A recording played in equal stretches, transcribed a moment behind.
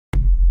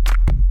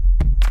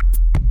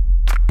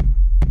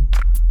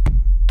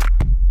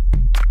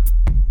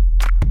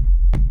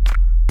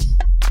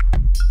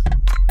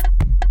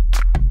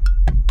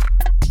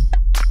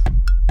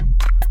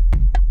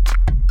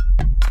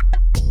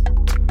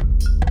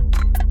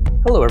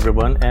Hello,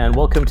 everyone, and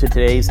welcome to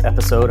today's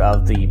episode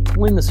of the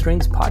Pulling the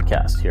Strings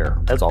podcast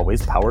here, as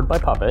always, powered by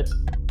Puppet.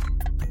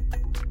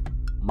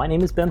 My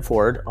name is Ben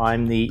Ford.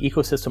 I'm the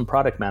ecosystem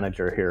product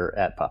manager here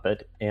at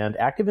Puppet, and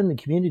active in the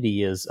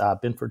community is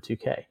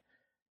Binford2K.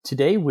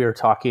 Today, we're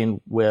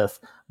talking with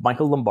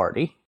Michael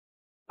Lombardi.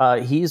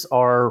 He's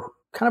our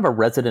kind of a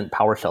resident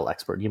PowerShell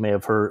expert. You may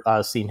have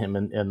seen him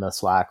in the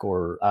Slack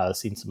or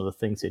seen some of the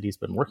things that he's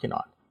been working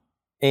on.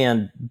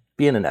 And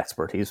being an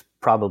expert, he's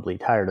probably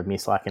tired of me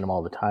slacking him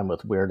all the time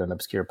with weird and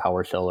obscure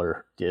PowerShell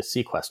or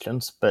DSC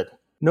questions. But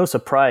no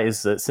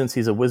surprise that since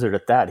he's a wizard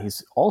at that,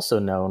 he's also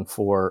known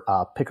for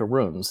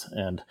Picaroons.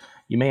 And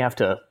you may have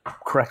to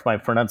correct my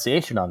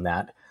pronunciation on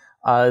that.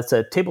 It's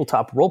a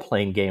tabletop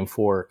role-playing game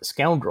for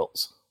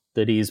scoundrels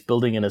that he's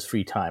building in his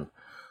free time.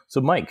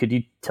 So, Mike, could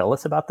you tell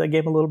us about that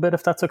game a little bit,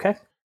 if that's okay?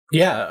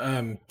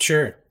 Yeah,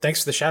 sure.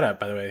 Thanks for the shout out,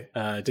 by the way.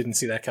 Didn't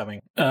see that coming.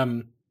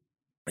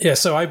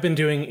 So I've been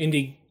doing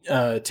indie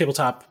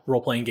tabletop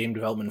role-playing game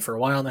development for a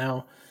while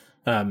now.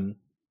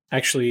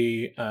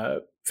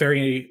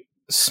 Very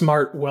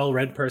smart,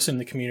 well-read person in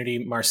the community,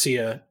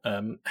 Marcia,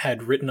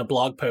 had written a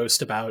blog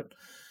post about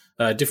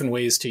different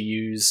ways to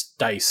use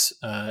dice,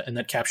 and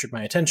that captured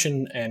my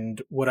attention.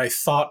 And what I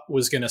thought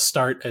was going to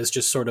start as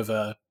just sort of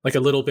a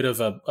little bit of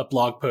a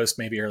blog post,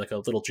 maybe, or like a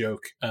little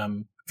joke,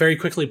 very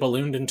quickly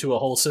ballooned into a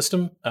whole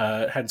system.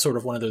 Had sort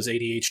of one of those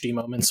ADHD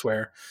moments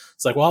where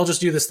it's like, well, I'll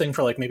just do this thing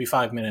for like maybe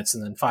 5 minutes,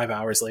 and then 5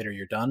 hours later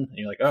you're done. And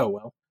you're like, oh,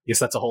 well, I guess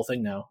that's a whole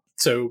thing now.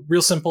 So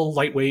real simple,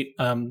 lightweight.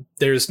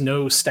 There's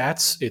no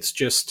stats. It's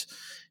just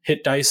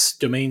hit dice,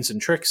 domains, and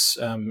tricks.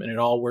 And it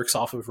all works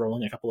off of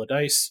rolling a couple of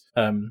dice.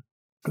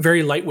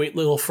 Very lightweight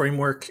little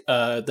framework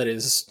that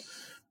is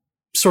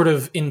sort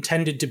of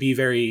intended to be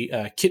very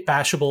kit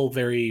bashable,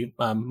 very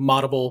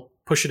moddable.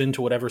 Push it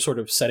into whatever sort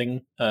of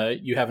setting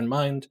you have in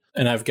mind.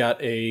 And I've got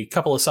a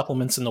couple of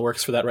supplements in the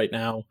works for that right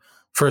now.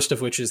 First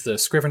of which is the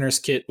Scrivener's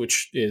Kit,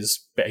 which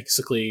is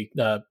basically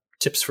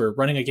tips for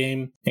running a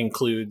game.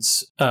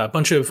 Includes a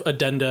bunch of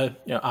addenda,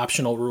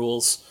 optional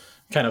rules,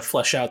 kind of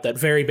flesh out that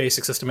very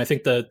basic system. I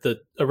think the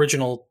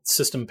original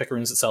system,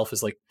 Picaroons itself,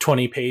 is like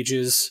 20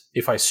 pages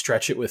if I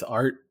stretch it with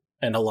art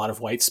and a lot of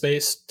white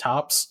space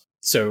tops.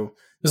 So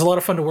there's a lot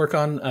of fun to work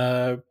on.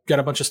 Got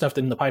a bunch of stuff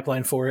in the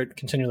pipeline for it,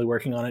 continually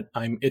working on it.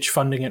 I'm itch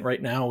funding it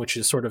right now, which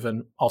is sort of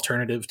an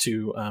alternative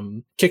to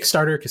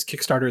Kickstarter, because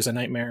Kickstarter is a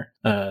nightmare.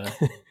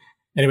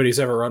 Anybody who's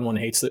ever run one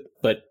hates it,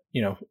 but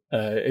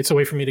it's a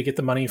way for me to get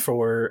the money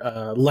for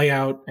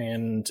layout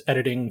and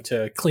editing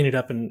to clean it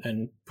up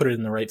and put it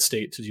in the right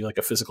state to do like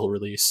a physical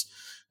release.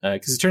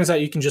 Because it turns out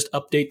you can just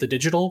update the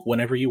digital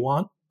whenever you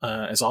want,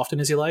 as often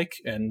as you like,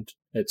 and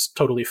it's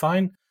totally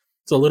fine.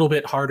 It's a little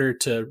bit harder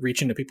to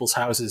reach into people's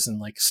houses and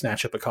like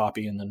snatch up a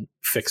copy and then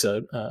fix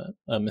a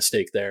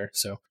mistake there.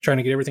 So trying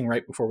to get everything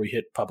right before we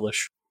hit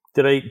publish.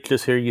 Did I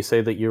just hear you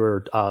say that you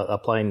were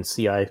applying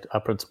CI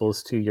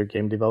principles to your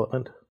game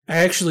development? I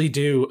actually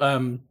do.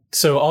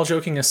 So all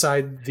joking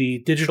aside, the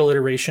digital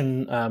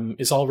iteration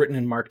is all written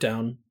in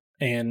Markdown.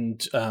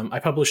 And I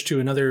published to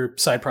another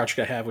side project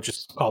I have, which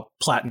is called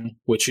Platin,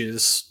 which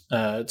is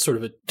sort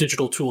of a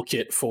digital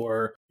toolkit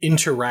for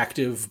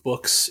interactive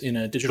books in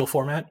a digital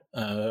format.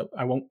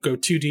 I won't go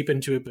too deep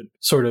into it, but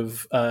sort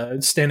of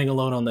standing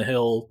alone on the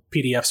hill,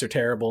 PDFs are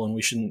terrible and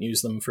we shouldn't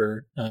use them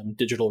for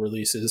digital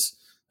releases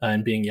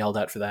and being yelled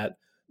at for that.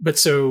 But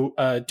so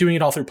doing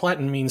it all through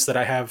Platin means that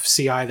I have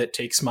CI that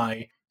takes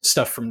my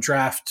stuff from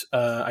draft.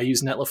 I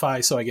use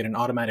Netlify, so I get an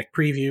automatic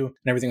preview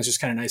and everything's just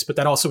kind of nice. But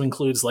that also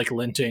includes like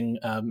linting,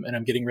 and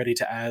I'm getting ready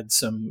to add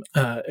some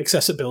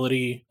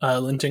accessibility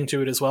linting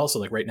to it as well. So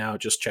like right now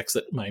it just checks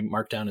that my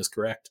markdown is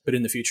correct, but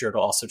in the future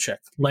it'll also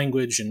check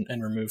language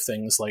and remove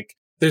things like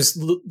there's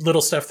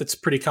little stuff that's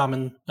pretty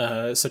common,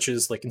 such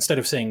as like instead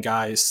of saying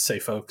guys, say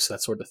folks,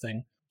 that sort of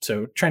thing.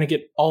 So trying to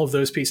get all of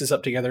those pieces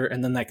up together,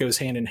 and then that goes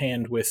hand in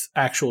hand with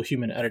actual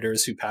human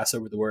editors who pass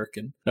over the work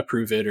and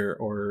approve it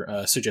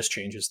or suggest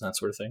changes and that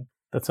sort of thing.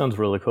 That sounds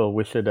really cool.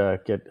 We should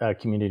get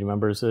community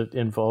members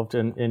involved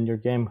in your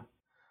game.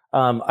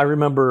 I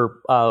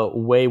remember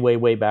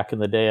way back in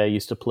the day, I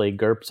used to play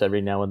GURPS every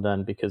now and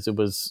then because it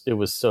was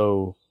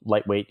so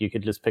lightweight. You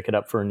could just pick it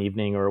up for an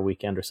evening or a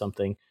weekend or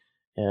something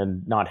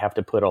and not have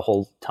to put a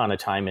whole ton of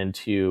time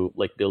into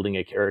like building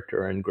a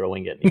character and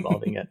growing it and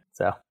evolving it.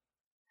 So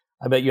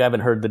I bet you haven't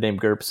heard the name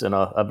GURPS in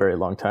a very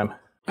long time.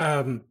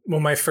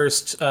 Well, my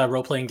first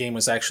role-playing game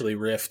was actually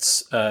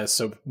Rifts.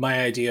 So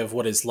my idea of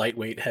what is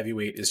lightweight,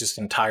 heavyweight is just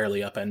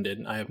entirely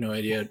upended. I have no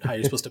idea how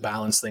you're supposed to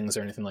balance things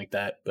or anything like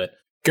that. But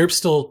GURPS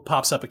still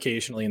pops up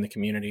occasionally in the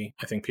community.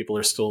 I think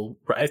they're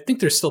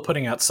still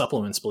putting out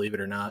supplements, believe it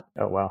or not.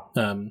 Oh,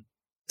 wow.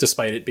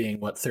 Despite it being,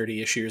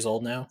 30-ish years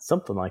old now?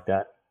 Something like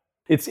that.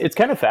 It's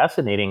kind of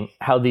fascinating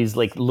how these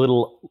like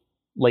little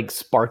like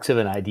sparks of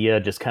an idea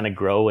just kind of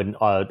grow and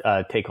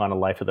take on a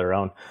life of their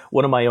own.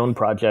 One of my own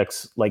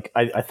projects, like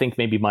I think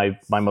maybe my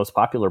most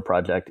popular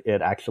project,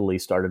 it actually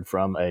started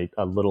from a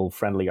little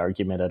friendly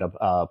argument at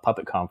a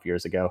PuppetConf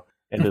years ago.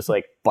 And just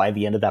like by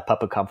the end of that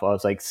PuppetConf, I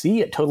was like, see,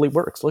 it totally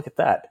works. Look at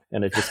that.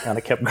 And it just kind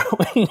of kept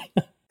going.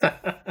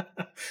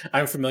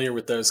 I'm familiar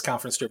with those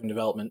conference-driven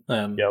development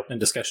and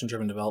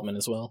discussion-driven development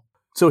as well.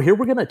 So here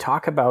we're going to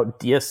talk about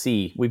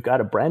DSC. We've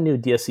got a brand new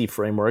DSC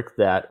framework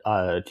that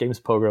James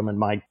Pogrom and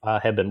Mike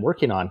have been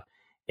working on.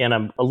 And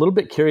I'm a little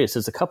bit curious.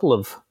 There's a couple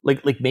of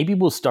like maybe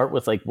we'll start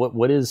with like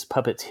what is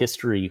Puppet's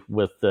history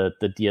with the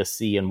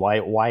DSC, and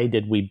why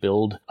did we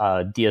build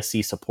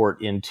DSC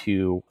support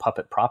into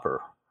Puppet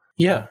proper?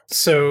 Yeah.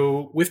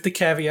 So with the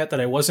caveat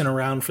that I wasn't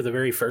around for the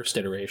very first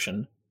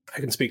iteration, I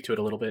can speak to it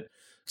a little bit.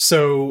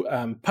 So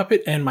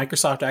Puppet and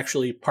Microsoft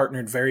actually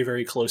partnered very,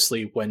 very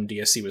closely when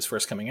DSC was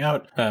first coming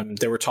out.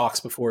 There were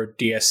talks before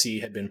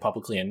DSC had been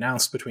publicly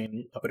announced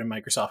between Puppet and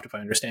Microsoft, if I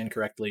understand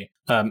correctly.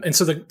 And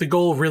so the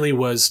goal really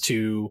was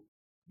to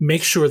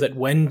make sure that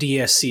when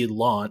DSC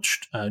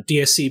launched,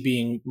 DSC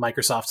being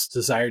Microsoft's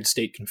desired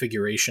state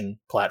configuration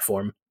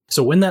platform.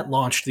 So when that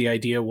launched, the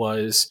idea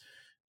was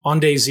on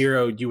day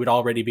zero, you would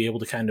already be able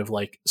to kind of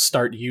like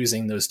start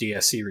using those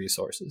DSC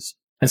resources.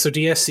 And so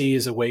DSC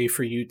is a way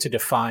for you to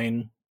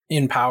define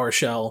in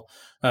PowerShell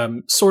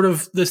sort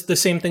of the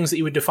same things that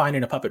you would define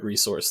in a Puppet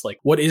resource, like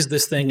what is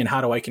this thing and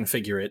how do I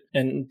configure it?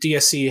 And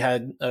DSC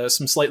had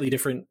some slightly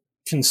different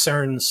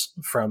concerns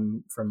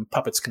from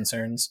Puppet's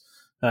concerns.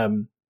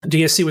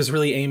 DSC was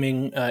really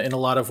aiming in a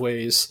lot of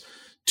ways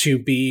to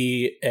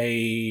be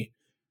a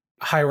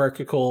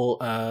hierarchical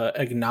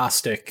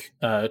agnostic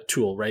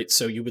tool, right?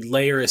 So you would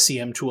layer a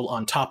CM tool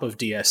on top of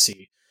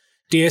DSC.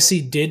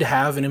 DSC did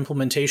have an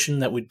implementation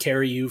that would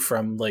carry you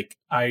from like,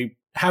 I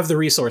have the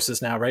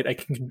resources now, right? I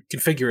can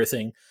configure a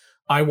thing.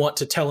 I want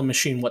to tell a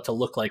machine what to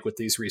look like with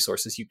these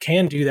resources. You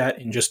can do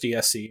that in just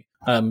DSC,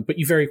 but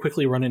you very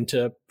quickly run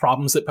into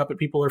problems that Puppet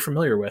people are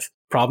familiar with.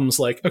 Problems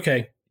like,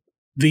 okay,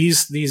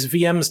 these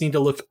VMs need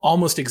to look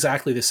almost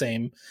exactly the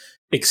same,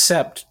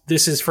 except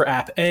this is for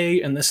app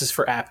A and this is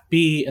for app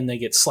B, and they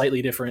get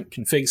slightly different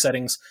config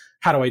settings.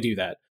 How do I do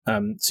that?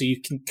 So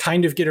you can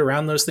kind of get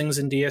around those things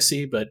in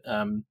DSC, but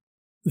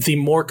the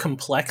more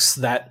complex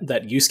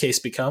that use case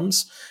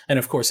becomes, and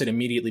of course it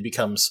immediately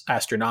becomes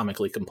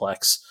astronomically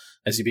complex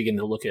as you begin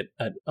to look at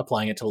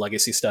applying it to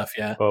legacy stuff.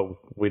 Yeah. Oh,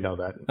 we know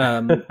that.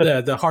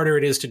 The harder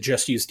it is to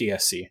just use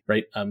DSC,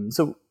 right?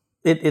 So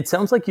it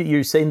sounds like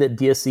you're saying that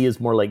DSC is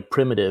more like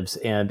primitives,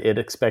 and it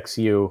expects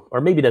you,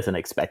 or maybe doesn't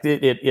expect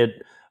it.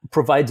 It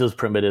provides those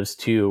primitives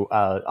to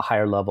a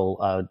higher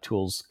level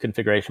tools,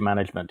 configuration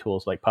management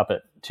tools like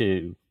Puppet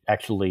to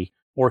actually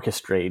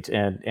orchestrate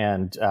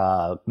and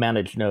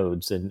manage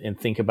nodes and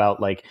think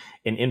about like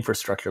an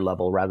infrastructure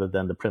level rather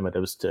than the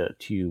primitives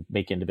to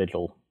make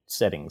individual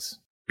settings.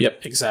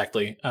 Yep,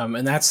 exactly.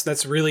 And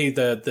that's really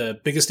the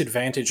biggest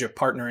advantage of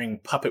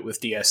partnering Puppet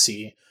with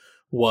DSC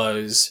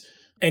was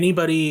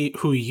anybody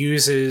who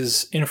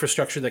uses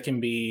infrastructure that can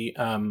be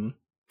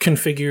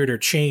configured or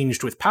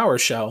changed with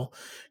PowerShell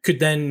could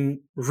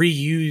then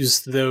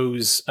reuse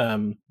those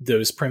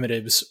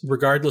primitives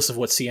regardless of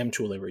what CM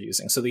tool they were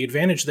using. So the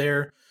advantage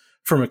there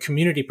from a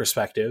community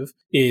perspective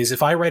is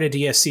if I write a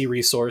DSC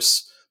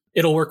resource,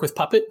 it'll work with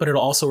Puppet, but it'll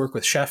also work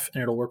with Chef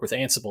and it'll work with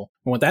Ansible.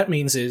 And what that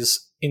means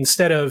is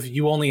instead of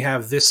you only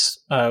have this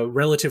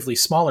relatively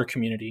smaller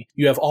community,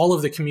 you have all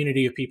of the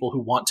community of people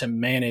who want to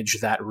manage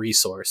that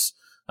resource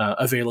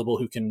available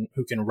who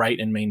can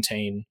write and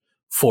maintain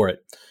for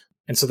it.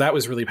 And so that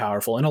was really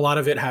powerful. And a lot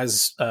of it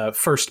has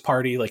first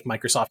party, like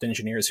Microsoft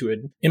engineers who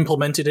had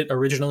implemented it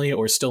originally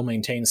or still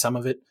maintain some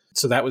of it.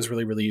 So that was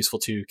really, really useful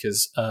too,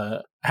 because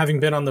having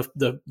been on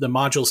the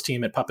modules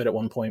team at Puppet at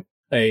one point,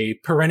 a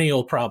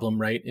perennial problem,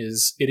 right,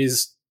 is it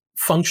is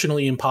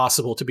functionally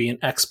impossible to be an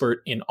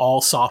expert in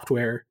all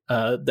software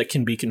that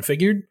can be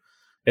configured.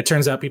 It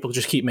turns out people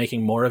just keep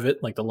making more of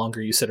it, like the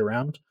longer you sit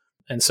around.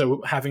 And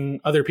so having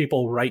other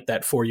people write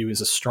that for you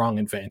is a strong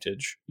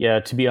advantage.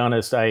 Yeah, to be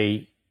honest,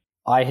 I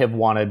have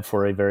wanted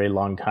for a very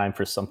long time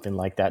for something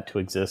like that to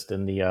exist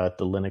in the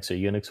Linux or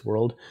Unix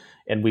world.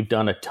 And we've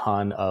done a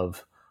ton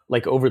of,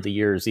 like over the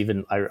years,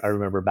 even I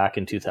remember back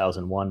in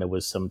 2001, there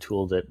was some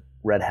tool that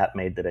Red Hat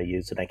made that I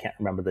used, and I can't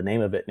remember the name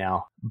of it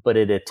now, but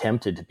it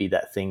attempted to be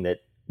that thing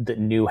that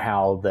knew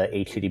how the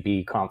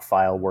HTTP conf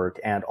file worked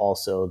and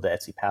also the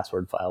etc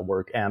password file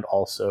worked and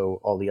also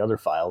all the other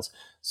files.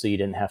 So you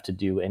didn't have to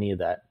do any of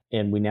that.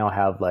 And we now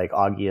have like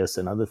Augeus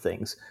and other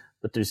things.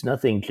 But there's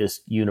nothing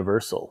just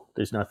universal.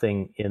 There's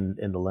nothing in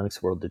the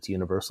Linux world that's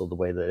universal the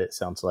way that it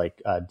sounds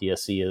like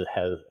DSC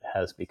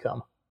has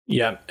become.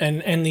 Yeah,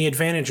 and the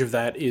advantage of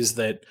that is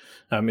that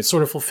it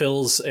sort of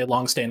fulfills a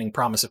longstanding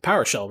promise of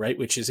PowerShell, right?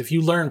 Which is if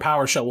you learn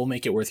PowerShell, we'll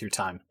make it worth your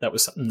time. That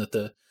was something that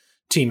the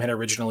team had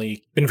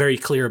originally been very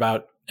clear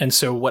about. And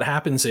so what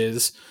happens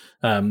is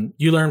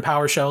you learn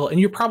PowerShell, and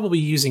you're probably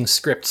using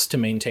scripts to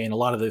maintain a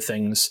lot of the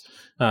things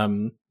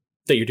that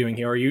you're doing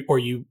here, or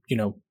you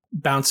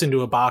bounce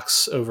into a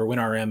box over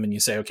WinRM and you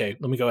say, okay,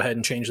 let me go ahead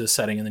and change this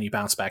setting, and then you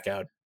bounce back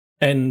out.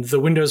 And the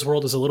Windows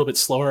world is a little bit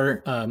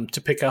slower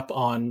to pick up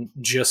on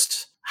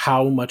just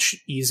how much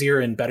easier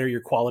and better your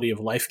quality of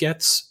life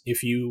gets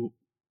if you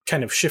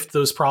kind of shift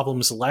those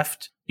problems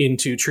left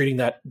into treating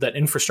that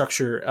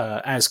infrastructure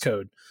as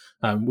code,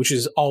 which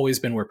has always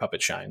been where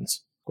Puppet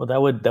shines. Well,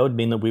 that would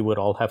mean that we would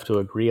all have to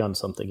agree on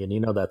something,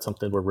 and that's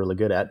something we're really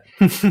good at.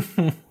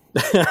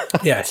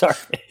 Yeah, sorry.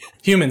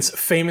 Humans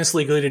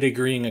famously good at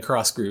agreeing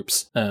across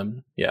groups.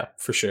 Yeah,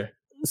 for sure.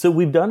 So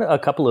we've done a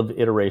couple of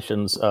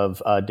iterations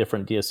of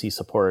different DSC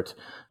support.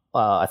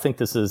 I think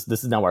this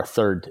is now our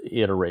third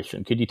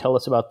iteration. Could you tell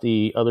us about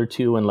the other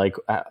two and like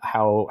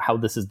how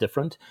this is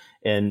different,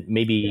 and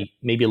maybe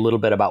a little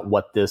bit about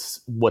what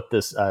this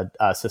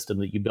system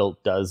that you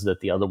built does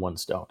that the other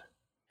ones don't?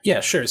 Yeah,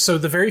 sure. So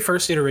the very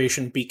first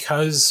iteration,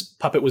 because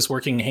Puppet was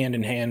working hand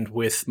in hand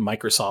with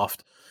Microsoft,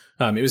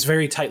 it was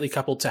very tightly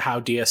coupled to how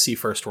DSC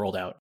first rolled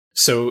out.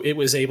 So it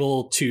was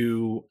able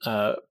to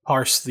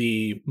parse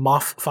the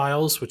MOF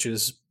files, which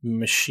is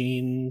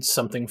machine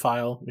something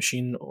file,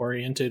 machine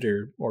oriented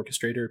or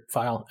orchestrator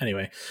file.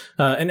 Anyway,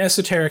 an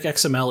esoteric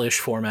XML-ish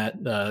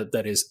format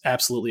that is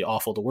absolutely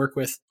awful to work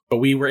with. But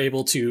we were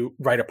able to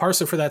write a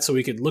parser for that so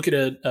we could look at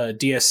a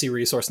DSC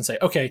resource and say,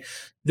 okay,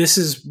 this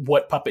is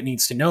what Puppet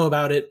needs to know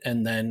about it.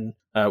 And then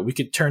we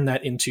could turn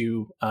that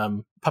into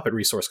Puppet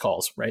resource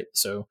calls, right?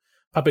 So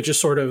Puppet just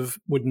sort of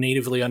would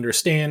natively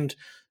understand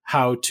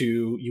how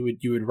to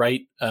you would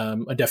write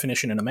a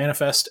definition in a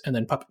manifest, and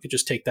then Puppet could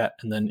just take that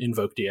and then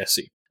invoke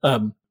DSC.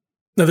 Now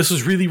this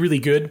was really, really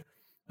good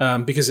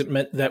because it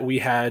meant that we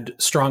had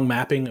strong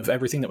mapping of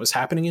everything that was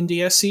happening in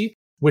DSC,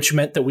 which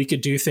meant that we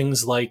could do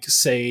things like,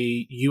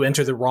 say, you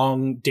enter the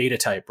wrong data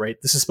type, right?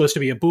 This is supposed to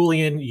be a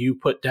Boolean. You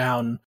put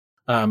down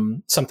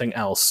something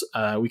else.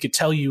 We could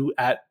tell you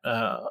at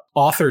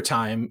author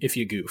time if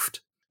you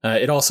goofed.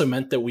 It also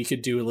meant that we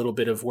could do a little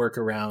bit of work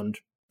around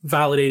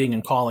validating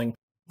and calling,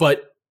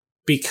 but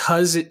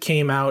because it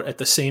came out at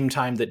the same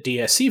time that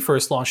DSC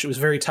first launched, it was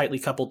very tightly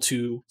coupled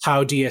to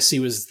how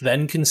DSC was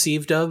then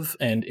conceived of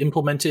and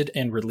implemented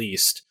and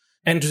released.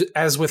 And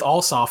as with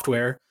all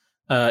software,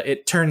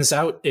 it turns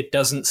out it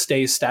doesn't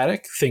stay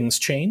static. Things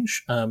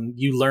change.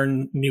 You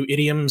learn new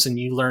idioms and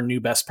you learn new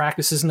best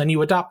practices, and then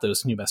you adopt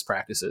those new best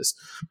practices.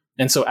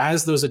 And so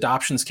as those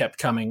adoptions kept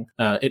coming,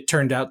 it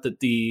turned out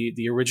that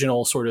the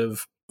original sort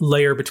of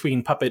layer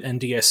between Puppet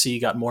and DSC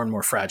got more and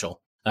more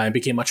fragile. It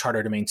became much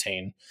harder to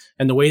maintain.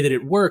 And the way that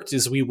it worked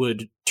is we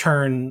would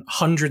turn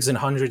hundreds and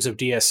hundreds of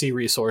DSC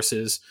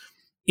resources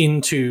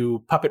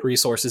into Puppet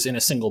resources in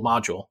a single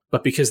module.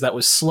 But because that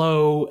was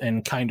slow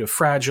and kind of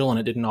fragile and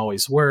it didn't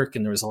always work,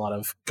 and there was a lot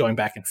of going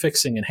back and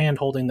fixing and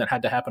hand-holding that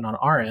had to happen on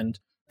our end,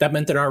 that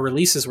meant that our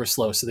releases were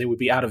slow, so they would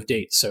be out of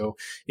date. So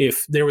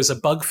if there was a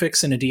bug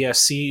fix in a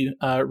DSC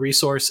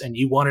resource and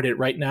you wanted it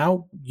right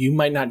now, you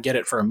might not get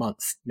it for a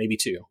month, maybe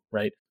two,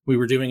 right? We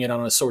were doing it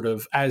on a sort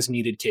of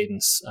as-needed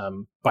cadence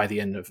by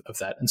the end of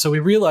that. And so we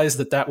realized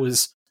that that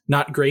was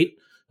not great,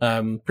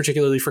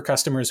 particularly for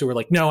customers who were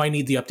like, no, I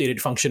need the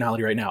updated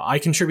functionality right now. I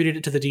contributed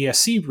it to the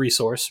DSC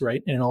resource,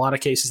 right? And in a lot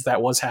of cases,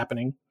 that was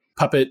happening.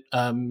 Puppet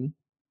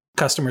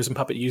customers and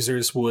Puppet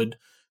users would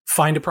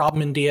find a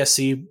problem in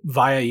DSC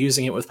via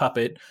using it with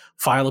Puppet,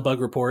 file a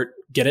bug report,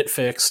 get it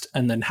fixed,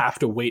 and then have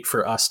to wait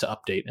for us to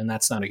update. And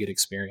that's not a good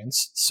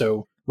experience.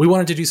 So we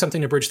wanted to do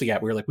something to bridge the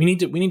gap. We were like, we need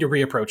to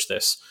reapproach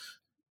this.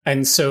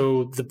 And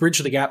so the Bridge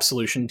the Gap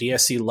solution,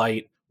 DSC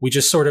Lite, we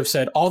just sort of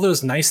said, all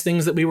those nice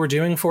things that we were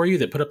doing for you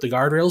that put up the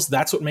guardrails,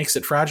 that's what makes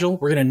it fragile.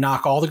 We're going to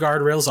knock all the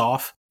guardrails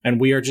off, and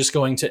we are just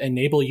going to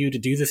enable you to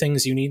do the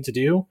things you need to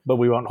do. But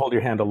we won't hold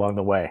your hand along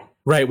the way.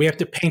 Right. We have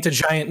to paint a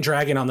giant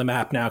dragon on the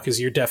map now because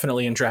you're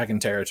definitely in dragon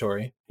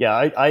territory. Yeah,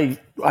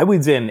 I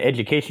was in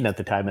education at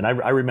the time, and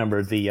I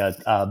remember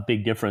the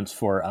big difference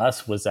for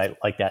us was that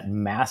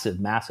massive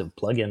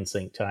plugin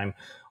sync time,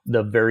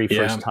 the very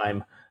first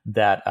time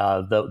that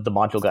the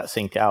module got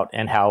synced out,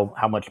 and how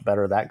much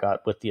better that got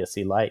with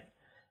DSC Lite.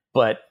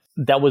 But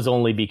that was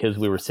only because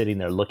we were sitting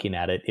there looking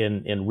at it.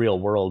 In real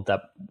world,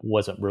 that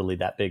wasn't really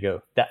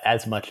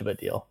as much of a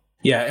deal.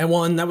 Yeah,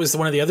 and that was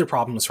one of the other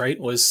problems, right?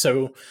 Was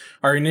so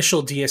our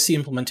initial DSC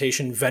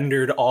implementation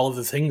vendored all of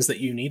the things that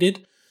you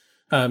needed.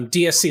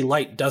 DSC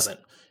Lite doesn't.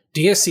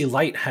 DSC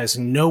Lite has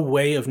no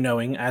way of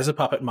knowing as a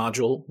Puppet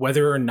module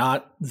whether or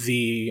not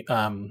the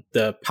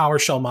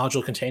PowerShell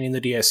module containing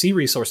the DSC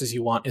resources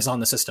you want is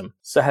on the system.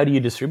 So how do you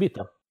distribute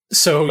them?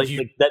 So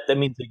that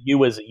means that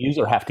you as a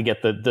user have to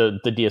get the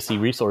DSC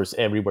resource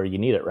everywhere you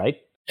need it, right?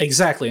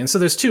 Exactly. And so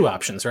there's two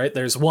options, right?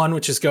 There's one,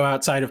 which is go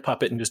outside of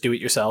Puppet and just do it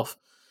yourself.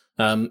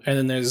 And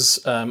then there's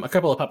a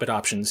couple of Puppet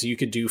options. You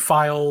could do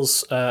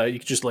files. You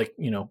could just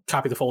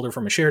copy the folder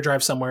from a shared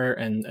drive somewhere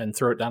and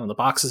throw it down in the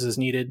boxes as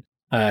needed.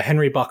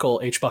 Henry Buckle,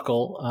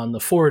 HBuckle on the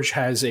Forge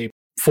has a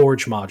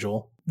Forge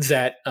module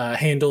that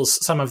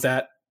handles some of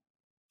that.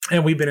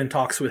 And we've been in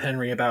talks with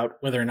Henry about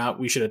whether or not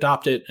we should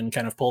adopt it and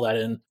kind of pull that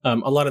in. A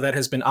lot of that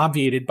has been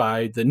obviated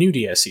by the new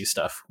DSC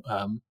stuff.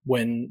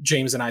 When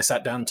James and I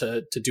sat down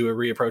to do a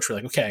reapproach, we're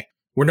like, okay,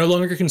 we're no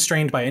longer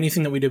constrained by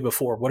anything that we did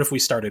before. What if we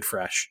started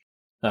fresh?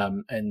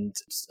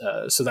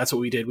 So that's what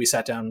we did. We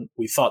sat down,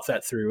 we thought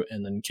that through,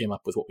 and then came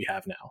up with what we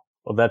have now.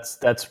 Well,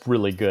 that's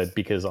really good,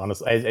 because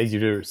honestly, as you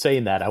were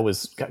saying that, I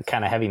was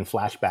kind of having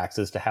flashbacks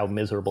as to how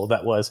miserable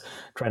that was,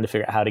 trying to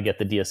figure out how to get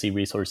the DSC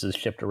resources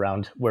shipped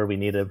around where we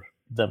needed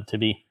them to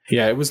be.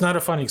 Yeah, it was not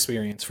a fun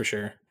experience for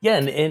sure. Yeah,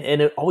 and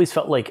it always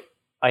felt like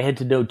I had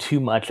to know too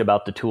much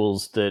about the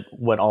tools that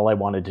when all I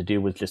wanted to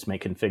do was just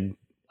make config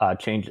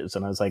changes.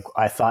 And I was like,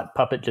 I thought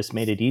Puppet just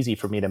made it easy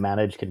for me to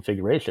manage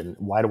configuration.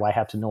 Why do I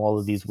have to know all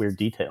of these weird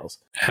details?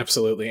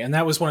 Absolutely. And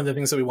that was one of the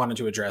things that we wanted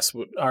to address.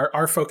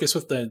 Our focus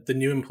with the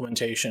new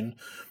implementation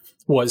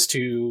was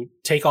to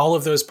take all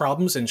of those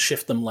problems and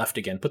shift them left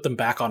again, put them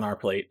back on our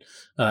plate,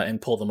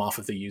 and pull them off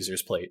of the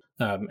user's plate.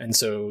 And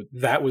so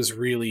that was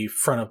really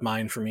front of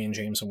mind for me and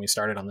James when we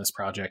started on this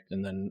project.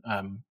 And then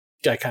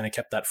I kind of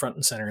kept that front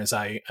and center as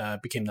I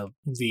became the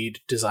lead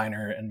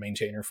designer and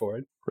maintainer for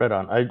it. Right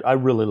on. I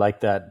really like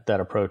that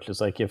approach.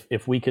 It's like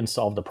if we can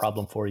solve the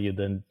problem for you,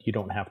 then you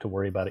don't have to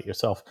worry about it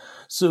yourself.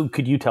 So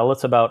could you tell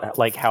us about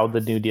like how the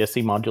new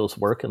DSC modules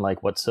work and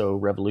like what's so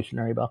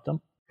revolutionary about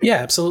them? Yeah,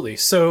 absolutely.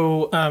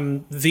 So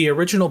the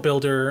original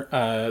builder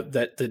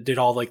that did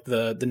all like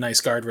the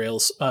nice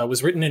guardrails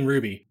was written in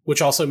Ruby,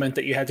 which also meant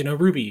that you had to know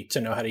Ruby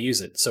to know how to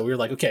use it. So we were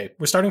like, okay,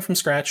 we're starting from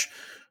scratch.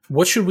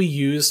 What should we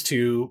use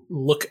to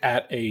look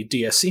at a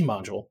DSC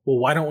module? Well,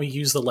 why don't we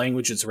use the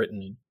language it's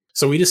written in?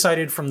 So we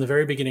decided from the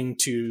very beginning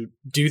to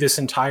do this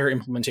entire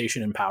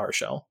implementation in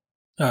PowerShell.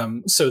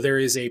 So there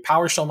is a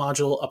PowerShell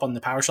module up on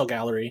the PowerShell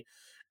gallery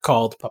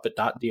called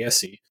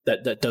puppet.dsc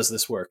that does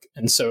this work.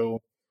 And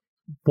so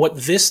what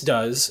this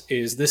does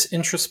is this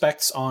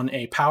introspects on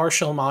a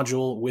PowerShell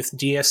module with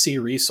DSC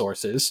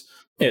resources.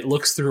 It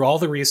looks through all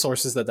the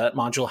resources that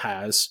module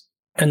has,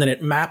 and then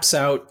it maps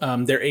out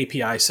their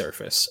API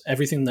surface,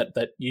 everything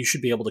that you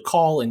should be able to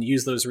call and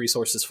use those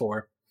resources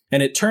for.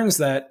 And it turns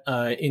that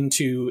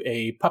into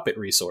a Puppet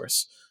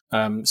resource.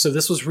 So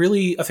this was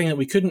really a thing that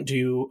we couldn't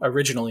do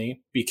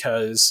originally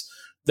because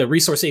the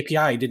resource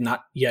API did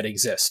not yet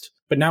exist.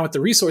 But now with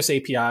the resource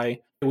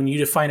API, when you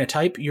define a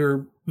type,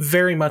 you're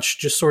very much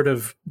just sort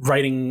of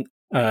writing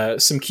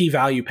some key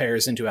value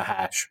pairs into a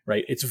hash,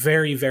 right? It's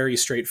very, very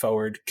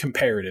straightforward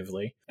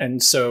comparatively.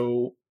 And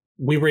so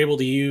we were able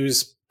to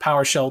use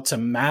PowerShell to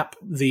map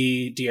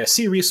the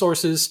DSC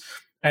resources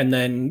and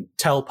then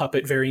tell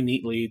Puppet very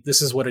neatly,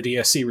 this is what a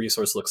DSC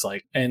resource looks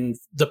like. And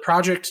the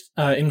project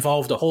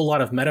involved a whole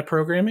lot of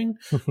metaprogramming,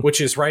 which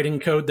is writing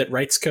code that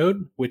writes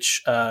code,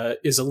 which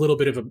is a little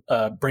bit of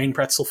a brain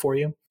pretzel for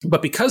you.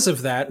 But because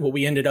of that, what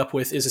we ended up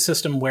with is a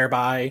system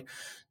whereby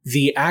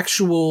the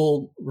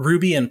actual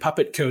Ruby and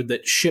Puppet code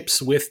that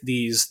ships with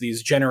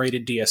these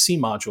generated DSC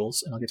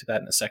modules, and I'll get to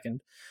that in a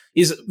second,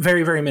 is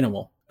very, very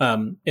minimal.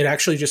 It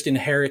actually just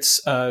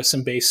inherits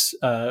some base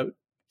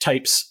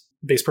types,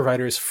 base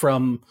providers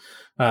from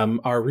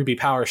our Ruby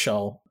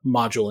PowerShell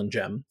module in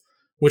Gem,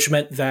 which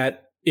meant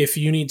that if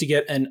you need to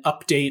get an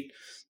update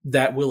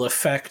that will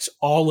affect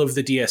all of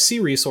the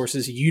DSC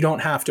resources, you don't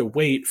have to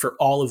wait for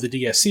all of the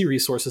DSC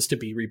resources to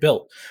be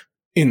rebuilt.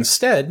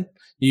 Instead,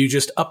 you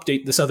just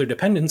update this other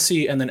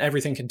dependency and then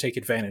everything can take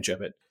advantage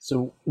of it.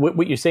 So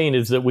what you're saying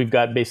is that we've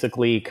got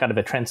basically kind of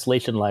a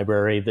translation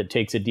library that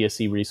takes a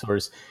DSC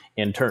resource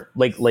and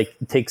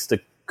takes the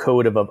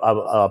code of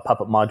a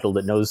Puppet module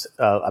that knows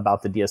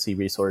about the DSC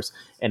resource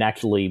and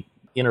actually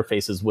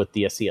interfaces with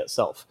DSC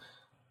itself.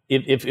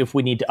 If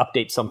we need to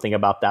update something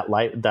about that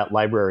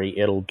library,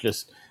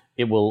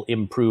 it will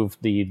improve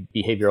the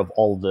behavior of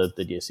all the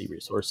DSC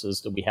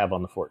resources that we have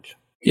on the Forge.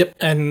 Yep,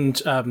 and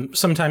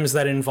sometimes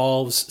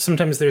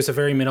there's a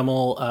very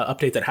minimal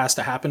update that has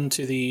to happen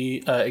to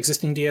the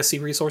existing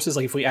DSC resources.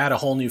 Like if we add a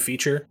whole new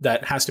feature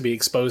that has to be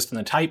exposed in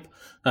the type,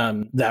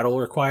 that'll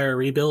require a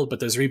rebuild,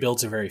 but those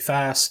rebuilds are very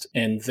fast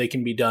and they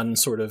can be done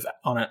sort of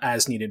on an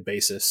as-needed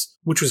basis,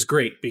 which was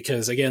great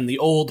because, again,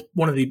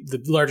 one of the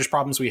largest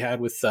problems we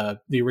had with the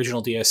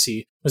original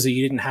DSC was that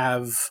you didn't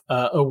have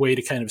a way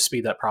to kind of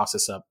speed that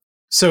process up.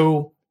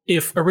 So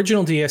if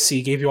original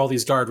DSC gave you all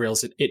these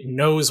guardrails, it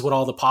knows what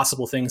all the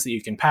possible things that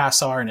you can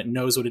pass are, and it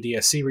knows what a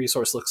DSC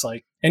resource looks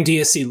like. And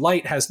DSC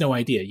Lite has no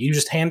idea. You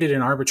just hand it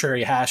an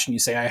arbitrary hash and you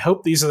say, I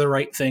hope these are the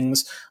right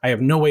things. I have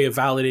no way of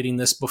validating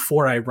this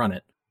before I run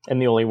it. And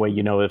the only way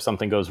you know if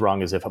something goes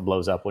wrong is if it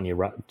blows up when you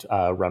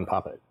run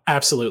Puppet.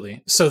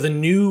 Absolutely. So the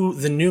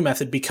new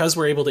method, because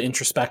we're able to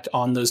introspect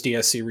on those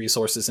DSC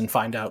resources and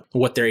find out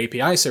what their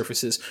API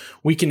surface is,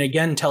 we can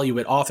again tell you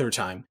at author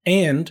time.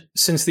 And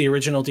since the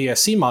original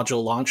DSC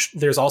module launched,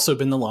 there's also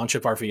been the launch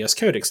of our VS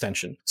Code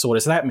extension. So what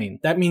does that mean?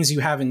 That means you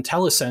have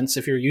IntelliSense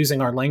if you're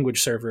using our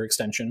language server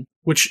extension,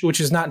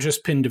 which is not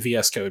just pinned to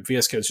VS Code.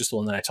 VS Code is just the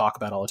one that I talk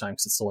about all the time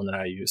because it's the one that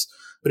I use.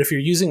 But if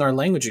you're using our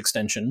language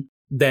extension,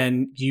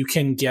 then you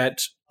can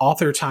get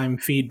author time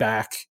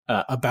feedback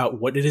about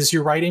what it is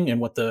you're writing and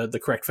what the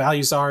correct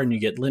values are, and you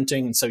get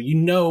linting. And so you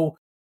know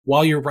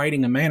while you're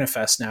writing a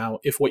manifest now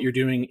if what you're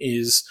doing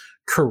is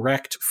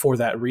correct for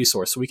that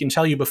resource. So we can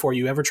tell you before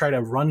you ever try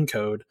to run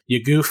code,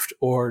 you goofed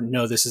or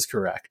no, this is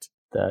correct.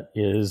 That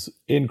is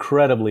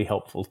incredibly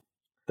helpful.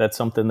 That's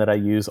something that I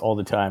use all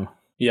the time.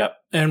 Yeah.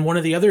 And one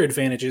of the other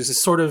advantages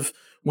is sort of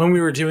when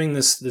we were doing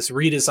this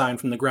redesign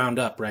from the ground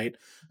up, right?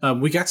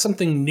 We got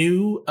something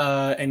new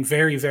and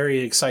very, very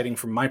exciting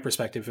from my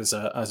perspective as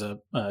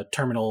a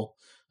terminal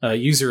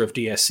user of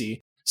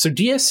DSC. So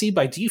DSC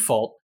by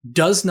default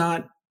does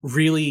not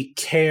really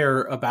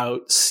care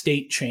about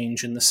state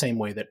change in the same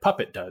way that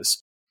Puppet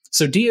does.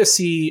 So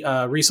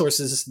DSC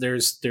resources,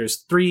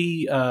 there's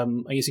three, I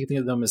guess you can think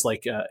of them as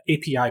like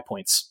API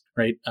points,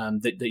 right?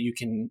 That you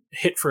can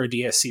hit for a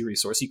DSC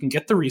resource. You can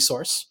get the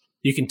resource,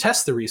 you can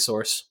test the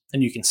resource,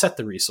 and you can set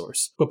the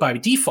resource. But by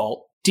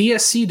default,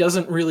 DSC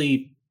doesn't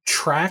really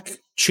track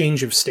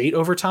change of state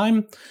over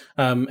time.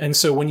 And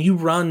so when you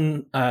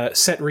run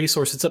set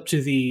resource, it's up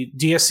to the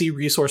DSC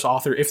resource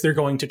author if they're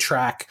going to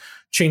track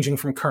changing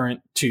from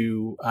current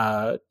to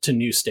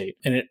new state.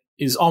 And it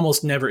is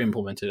almost never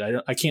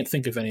implemented. I can't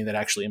think of any that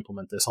actually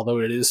implement this, although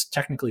it is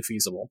technically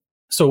feasible.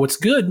 So what's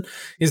good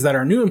is that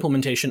our new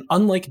implementation,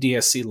 unlike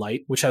DSC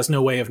Lite, which has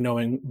no way of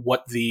knowing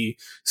what the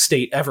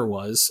state ever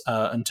was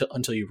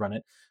until you run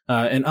it,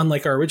 and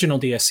unlike our original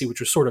DSC, which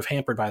was sort of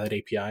hampered by that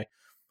API,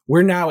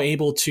 we're now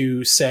able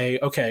to say,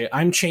 okay,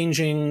 I'm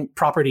changing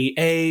property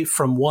A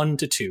from 1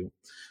 to 2.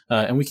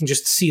 And we can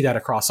just see that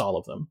across all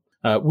of them,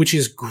 which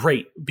is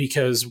great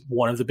because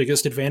one of the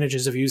biggest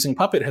advantages of using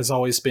Puppet has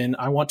always been,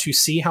 I want to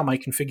see how my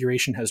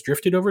configuration has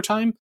drifted over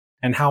time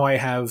and how I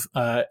have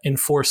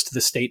enforced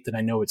the state that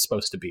I know it's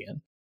supposed to be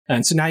in.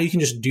 And so now you can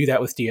just do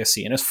that with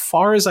DSC. And as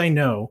far as I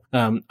know,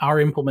 our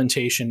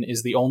implementation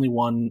is the only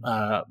one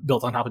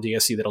built on top of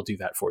DSC that'll do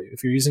that for you.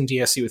 If you're using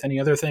DSC with any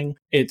other thing,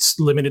 it's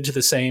limited to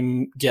the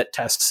same get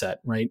test set,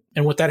 right?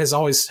 And what that has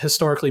always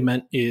historically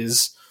meant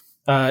is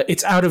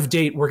it's out of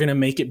date. We're going to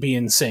make it be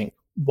in sync.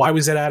 Why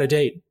was it out of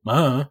date?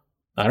 I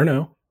don't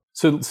know.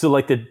 So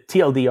like the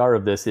TLDR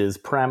of this is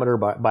parameter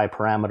by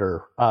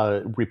parameter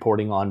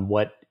reporting on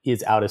what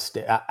is out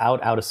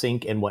of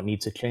sync and what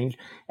needs to change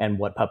and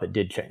what Puppet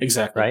did change.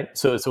 Exactly. Right.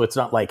 So it's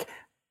not like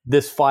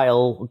this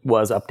file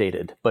was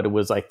updated, but it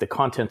was like the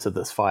contents of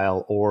this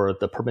file or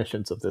the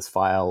permissions of this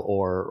file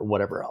or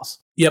whatever else.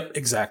 Yep,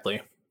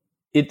 exactly.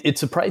 It's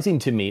surprising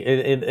to me.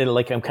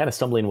 Like I'm kind of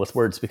stumbling with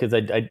words because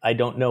I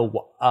don't know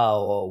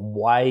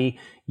why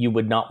you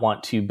would not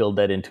want to build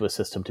that into a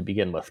system to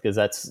begin with, because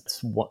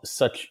that's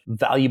such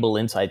valuable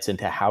insights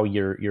into how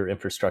your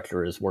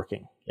infrastructure is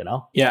working. You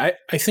know? Yeah,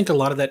 I think a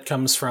lot of that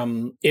comes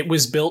from it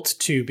was built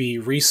to be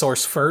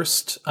resource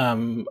first,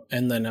 and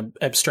then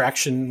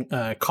abstraction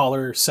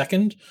caller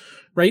second,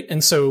 right?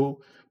 And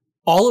so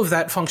all of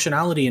that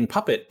functionality in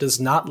Puppet does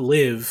not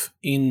live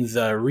in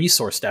the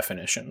resource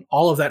definition.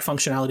 All of that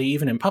functionality,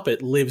 even in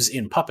Puppet, lives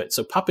in Puppet.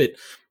 So Puppet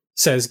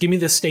says, give me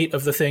the state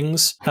of the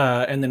things,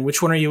 and then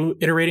which one are you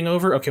iterating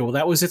over? Okay, well,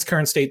 that was its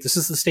current state. This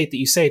is the state that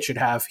you say it should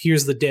have.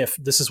 Here's the diff.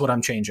 This is what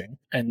I'm changing.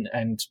 And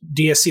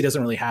DSC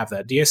doesn't really have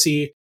that.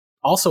 DSC,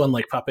 also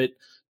unlike Puppet,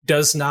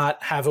 does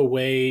not have a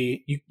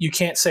way. You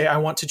can't say, I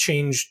want to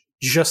change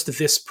just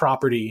this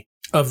property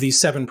of these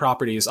 7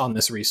 properties on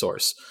this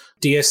resource.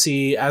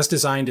 DSC, as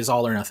designed, is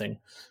all or nothing.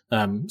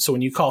 So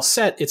when you call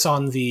set, it's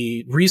on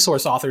the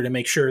resource author to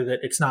make sure that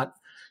it's not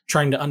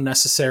trying to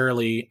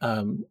unnecessarily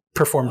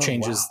perform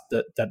changes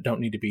that don't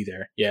need to be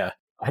there. Yeah,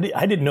 I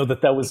didn't know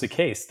that was the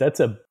case.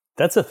 That's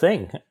a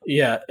thing.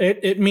 Yeah,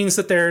 it means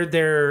that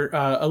they're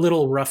a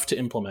little rough to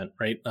implement,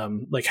 right?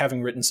 Like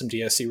having written some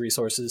DSC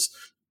resources,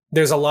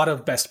 there's a lot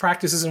of best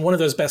practices, and one of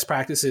those best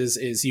practices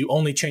is you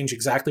only change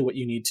exactly what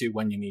you need to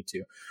when you need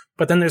to.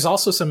 But then there's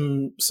also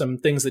some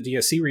things that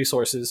DSC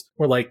resources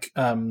were like,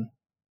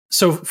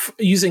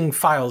 using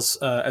files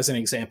as an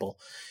example,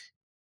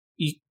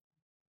 you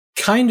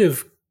kind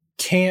of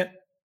can't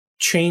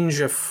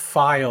change a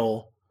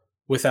file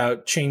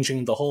without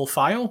changing the whole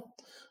file,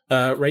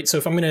 right? So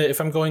if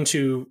I'm going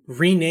to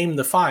rename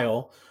the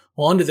file,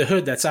 well, under the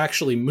hood, that's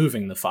actually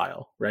moving the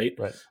file, right?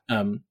 Right.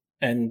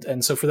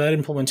 And so for that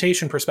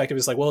implementation perspective,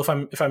 it's like, well,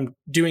 if I'm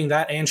doing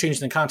that and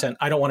changing the content,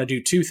 I don't want to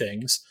do 2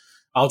 things.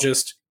 I'll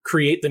just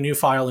create the new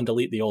file and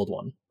delete the old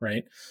one,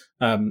 right?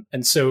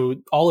 And so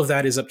all of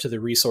that is up to the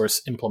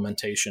resource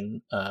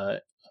implementation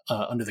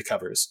under the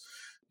covers.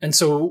 And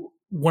so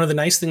one of the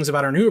nice things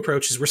about our new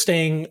approach is we're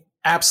staying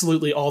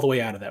absolutely all the way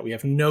out of that. We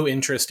have no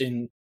interest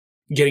in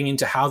getting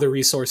into how the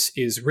resource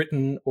is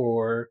written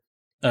or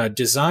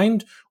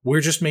designed.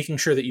 We're just making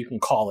sure that you can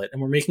call it.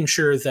 And we're making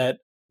sure that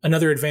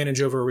another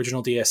advantage over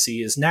original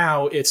DSC is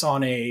now it's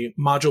on a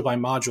module by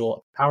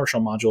module,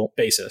 PowerShell module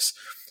basis.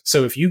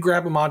 So if you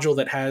grab a module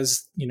that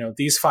has,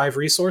 these 5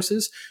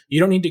 resources, you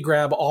don't need to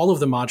grab all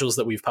of the modules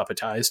that we've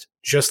puppetized,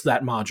 just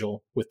that module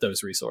with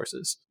those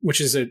resources,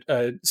 which is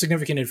a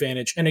significant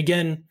advantage. And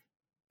again,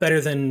 better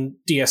than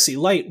DSC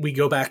Lite, we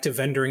go back to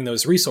vendoring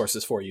those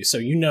resources for you. So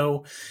you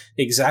know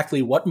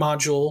exactly what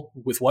module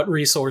with what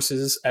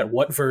resources at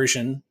what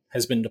version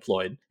has been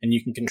deployed, and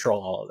you can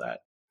control all of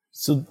that.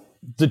 So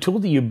the tool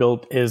that you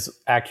built is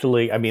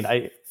actually,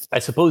 I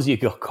suppose you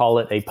could call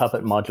it a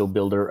Puppet module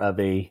builder of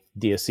a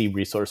DSC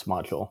resource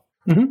module,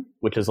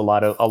 which is a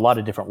lot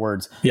of different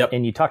words. Yep.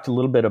 And you talked a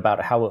little bit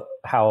about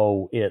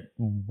how it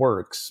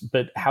works,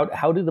 but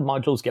how do the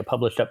modules get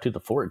published up to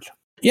the Forge?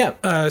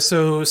 Yeah,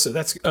 so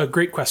that's a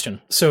great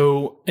question.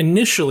 So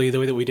initially, the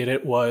way that we did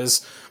it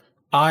was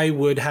I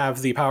would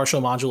have the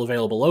PowerShell module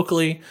available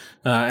locally,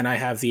 and I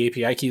have the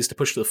API keys to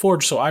push to the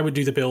Forge, so I would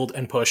do the build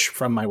and push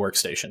from my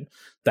workstation.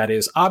 That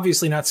is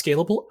obviously not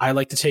scalable. I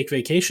like to take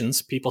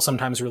vacations. People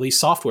sometimes release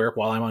software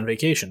while I'm on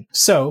vacation.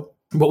 So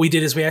what we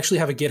did is we actually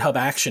have a GitHub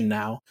action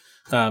now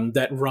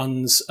that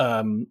runs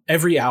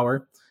every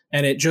hour,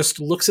 and it just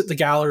looks at the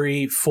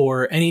gallery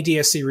for any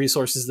DSC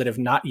resources that have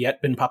not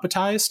yet been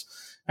puppetized,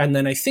 and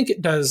then I think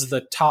it does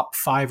the top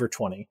 5 or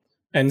 20.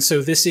 And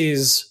so this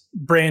is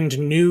brand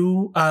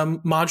new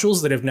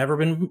modules that have never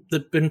been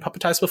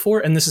puppetized before.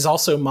 And this is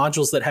also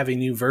modules that have a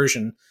new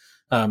version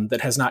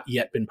that has not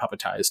yet been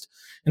puppetized.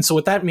 And so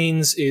what that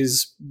means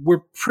is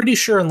we're pretty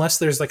sure, unless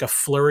there's like a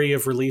flurry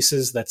of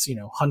releases that's,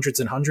 hundreds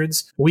and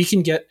hundreds, we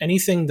can get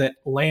anything that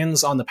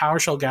lands on the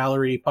PowerShell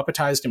gallery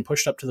puppetized and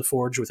pushed up to the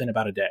Forge within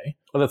about a day.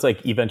 Well, that's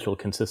like eventual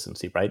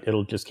consistency, right?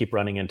 It'll just keep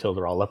running until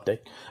they're all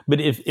updated. But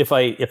if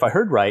I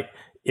heard right,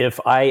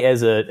 if I,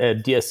 as a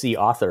DSC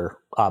author,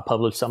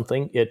 publish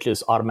something, it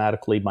just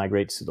automatically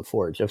migrates to the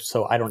Forge.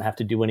 So I don't have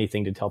to do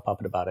anything to tell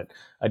Puppet about it.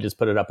 I just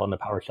put it up on the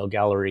PowerShell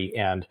gallery,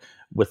 and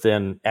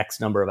within X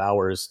number of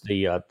hours,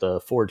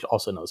 the Forge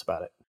also knows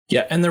about it.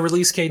 Yeah, and the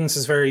release cadence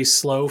is very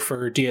slow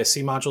for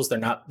DSC modules.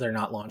 They're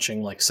not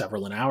launching like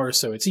several an hour,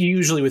 so it's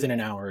usually within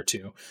an hour or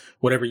two.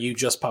 Whatever you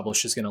just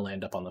published is going to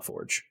land up on the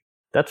Forge.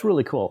 That's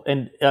really cool.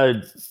 And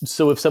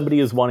so if somebody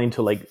is wanting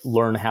to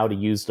learn how to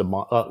use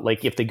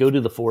if they go to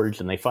the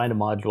Forge and they find a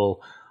module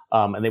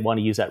and they want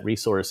to use that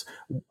resource,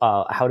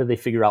 how do they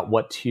figure out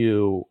what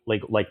to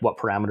what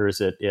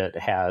parameters it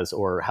has,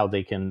 or how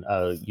they can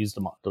use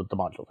the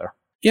module there?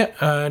 Yeah,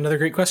 another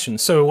great question.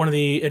 So one of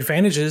the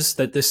advantages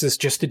that this is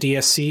just a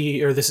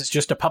DSC, or this is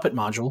just a Puppet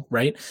module,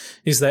 right,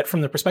 is that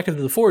from the perspective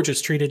of the Forge,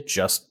 it's treated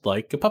just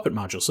like a Puppet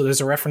module. So there's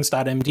a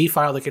reference.md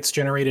file that gets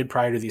generated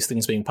prior to these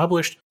things being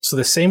published. So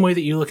the same way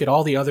that you look at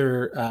all the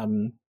other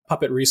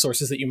Puppet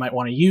resources that you might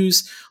want to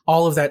use,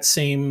 all of that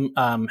same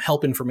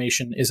help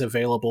information is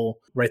available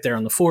right there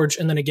on the Forge.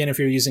 And then again, if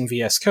you're using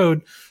VS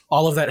Code,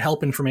 all of that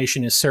help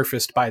information is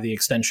surfaced by the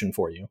extension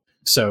for you.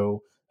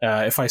 So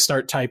if I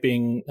start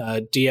typing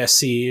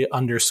DSC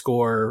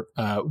 _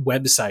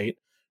 website,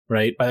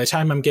 right, by the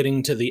time I'm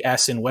getting to the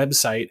S in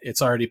website,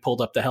 it's already pulled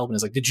up the help and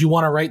is like, did you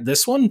want to write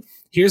this one?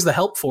 Here's the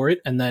help for it.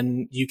 And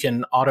then you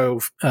can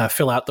auto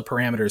fill out the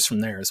parameters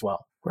from there as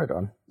well. Right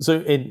on. So,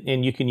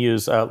 and you can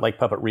use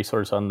Puppet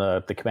resource on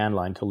the command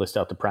line to list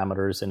out the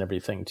parameters and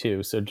everything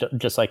too. So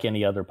just like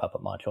any other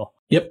Puppet module.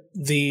 Yep.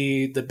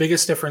 The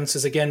biggest difference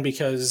is, again,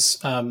 because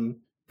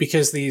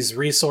these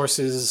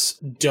resources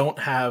don't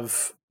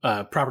have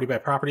property by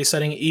property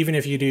setting. Even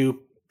if you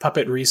do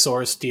Puppet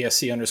resource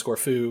DSC _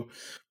 foo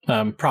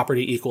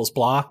property equals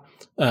blah,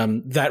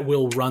 that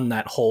will run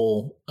that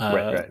whole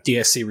right.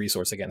 DSC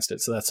resource against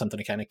it. So that's something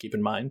to kind of keep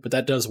in mind, but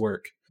that does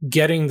work.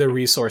 Getting the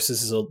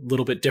resources is a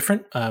little bit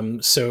different.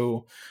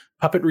 So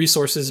Puppet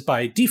resources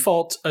by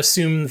default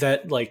assume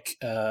that,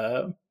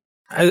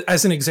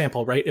 as an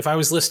example, right, if I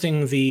was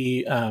listing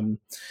the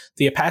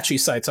Apache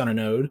sites on a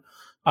node,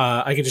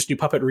 I could just do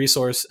Puppet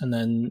resource and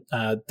then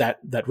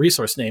that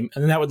resource name,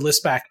 and then that would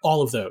list back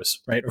all of those,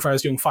 right? Or if I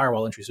was doing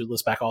firewall entries, it would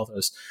list back all of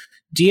those.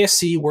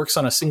 DSC works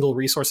on a single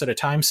resource at a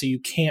time, so you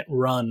can't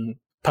run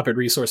Puppet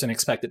resource and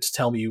expect it to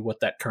tell you what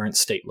that current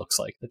state looks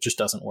like. That just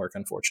doesn't work,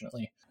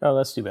 unfortunately. Oh,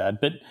 that's too bad.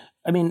 But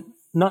I mean,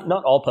 not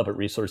all Puppet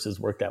resources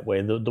work that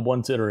way. The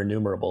ones that are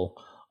enumerable,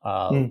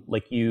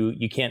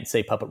 you can't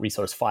say Puppet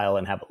resource file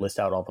and have it list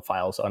out all the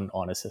files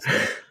on a system.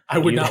 I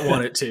would not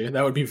want it to.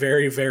 That would be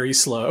very, very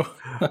slow.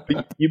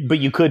 but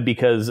you could,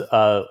 because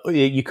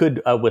you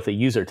could with a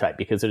user type,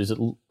 because there's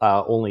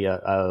only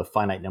a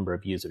finite number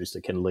of users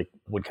that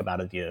would come out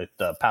of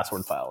the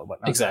password file or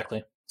whatnot.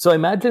 Exactly. So I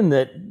imagine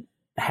that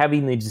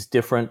having these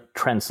different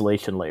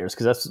translation layers,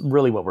 because that's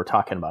really what we're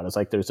talking about, is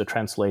there's a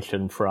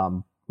translation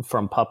from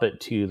Puppet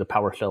to the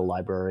PowerShell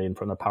library, and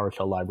from the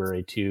PowerShell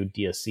library to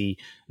DSC,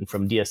 and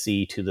from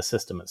DSC to the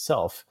system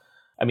itself.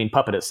 I mean,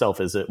 Puppet itself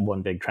is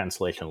one big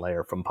translation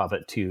layer from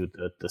Puppet to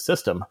the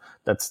system.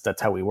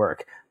 That's how we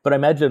work. But I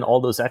imagine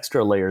all those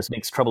extra layers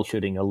makes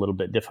troubleshooting a little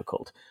bit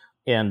difficult.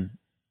 And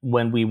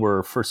when we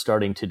were first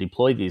starting to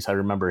deploy these, I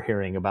remember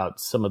hearing about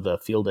some of the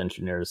field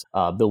engineers.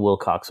 Bill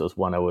Wilcox was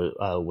one I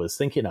was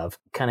thinking of,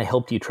 kind of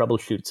helped you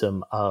troubleshoot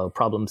some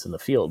problems in the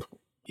field.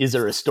 Is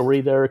there a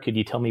story there? Could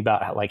you tell me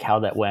about how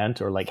that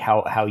went, or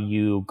how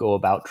you go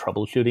about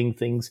troubleshooting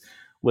things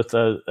with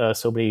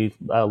so many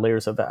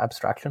layers of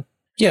abstraction?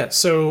 Yeah.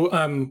 So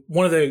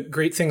one of the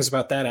great things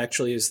about that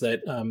actually is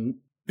that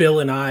Bill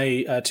and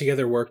I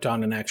together worked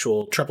on an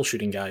actual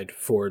troubleshooting guide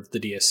for the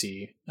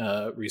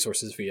DSC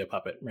resources via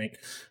Puppet, right?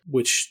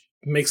 Which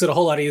makes it a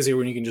whole lot easier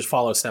when you can just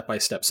follow step by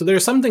step. So there are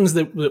some things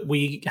that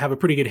we have a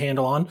pretty good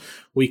handle on.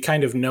 We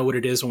kind of know what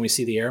it is when we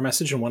see the error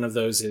message. And one of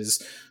those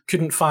is,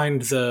 couldn't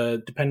find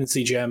the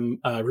dependency gem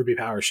Ruby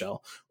PowerShell.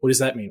 What does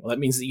that mean? Well, that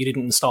means that you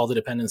didn't install the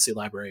dependency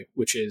library,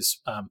 which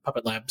is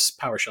Puppet Labs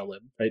PowerShell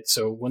lib, right?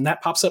 So when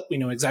that pops up, we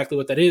know exactly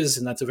what that is,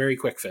 and that's a very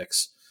quick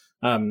fix.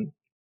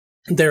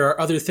 There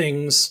are other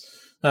things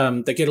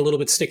that get a little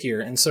bit stickier.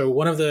 And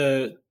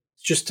so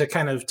just to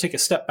kind of take a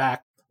step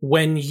back,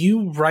 when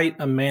you write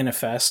a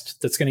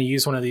manifest that's going to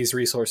use one of these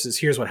resources,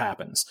 here's what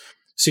happens.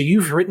 So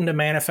you've written a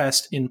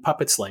manifest in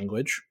Puppet's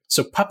language.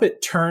 So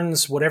Puppet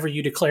turns whatever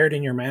you declared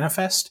in your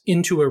manifest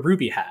into a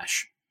Ruby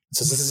hash.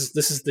 So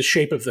this is the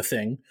shape of the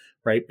thing,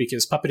 right?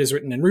 Because Puppet is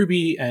written in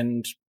Ruby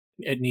and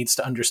it needs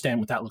to understand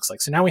what that looks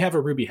like. So now we have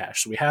a Ruby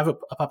hash. So we have a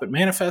Puppet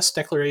manifest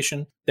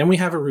declaration. Then we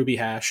have a Ruby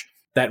hash.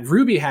 That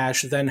Ruby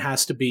hash then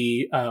has to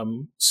be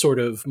sort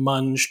of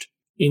munged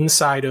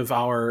inside of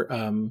our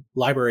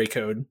library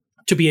code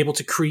to be able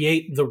to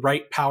create the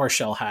right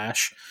PowerShell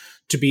hash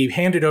to be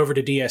handed over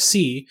to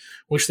DSC,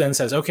 which then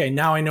says, okay,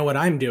 now I know what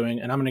I'm doing,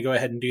 and I'm going to go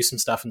ahead and do some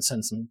stuff and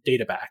send some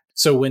data back.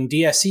 So when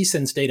DSC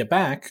sends data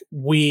back,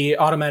 we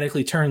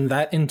automatically turn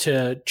that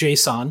into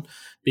JSON,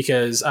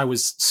 because I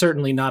was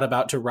certainly not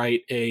about to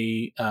write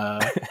a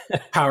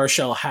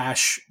PowerShell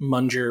hash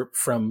munger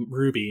from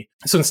Ruby.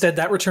 So instead,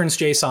 that returns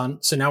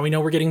JSON. So now we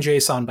know we're getting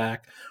JSON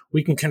back.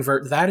 We can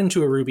convert that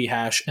into a Ruby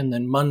hash and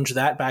then munge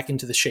that back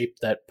into the shape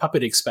that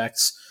Puppet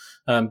expects,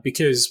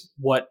 because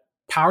what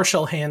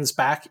PowerShell hands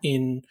back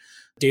in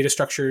data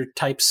structure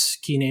types,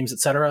 key names,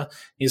 etc.,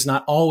 is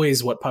not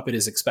always what Puppet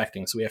is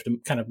expecting. So we have to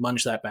kind of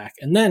munge that back.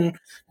 And then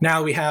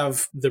now we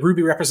have the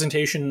Ruby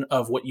representation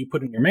of what you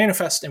put in your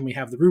manifest, and we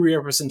have the Ruby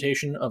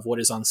representation of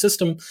what is on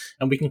system,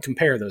 and we can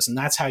compare those. And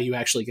that's how you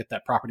actually get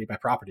that property by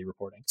property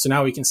reporting. So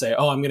now we can say,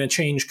 oh, I'm going to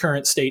change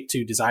current state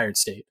to desired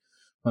state.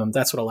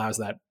 That's what allows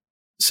that.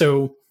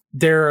 So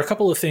there are a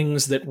couple of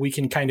things that we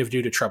can kind of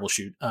do to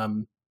troubleshoot.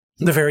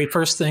 The very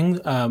first thing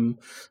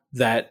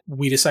that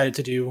we decided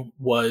to do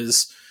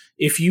was,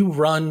 if you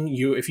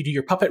do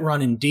your Puppet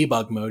run in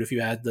debug mode, if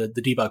you add the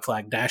debug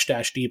flag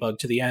 --debug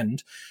to the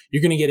end,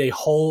 you're going to get a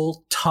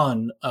whole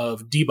ton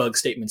of debug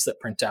statements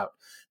that print out,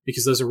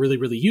 because those are really,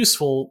 really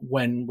useful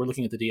when we're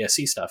looking at the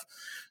DSC stuff.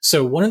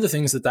 So one of the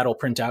things that'll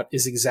print out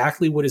is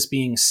exactly what is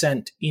being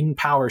sent in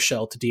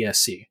PowerShell to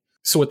DSC.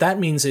 So what that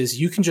means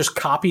is you can just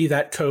copy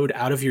that code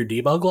out of your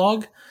debug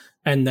log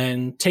and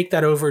then take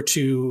that over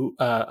to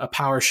a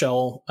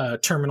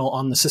PowerShell terminal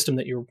on the system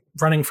that you're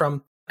running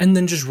from, and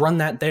then just run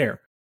that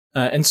there.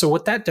 And so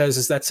what that does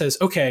is that says,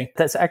 okay.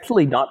 That's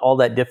actually not all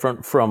that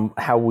different from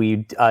how we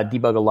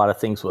debug a lot of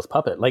things with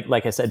Puppet.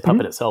 Like I said,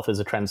 Puppet itself is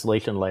a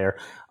translation layer.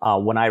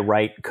 When I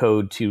write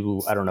code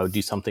to, I don't know,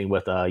 do something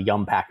with a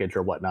Yum package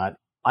or whatnot,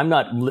 I'm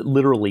not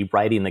literally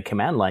writing the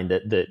command line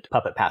that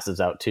Puppet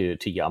passes out to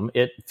Yum.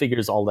 It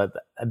figures all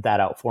that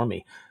out for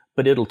me.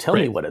 But it'll tell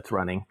me what it's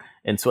running.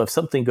 And so if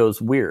something goes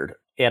weird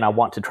and I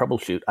want to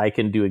troubleshoot, I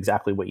can do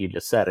exactly what you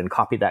just said and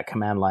copy that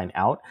command line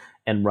out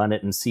and run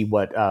it and see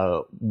what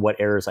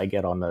errors I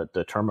get on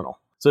the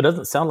terminal. So it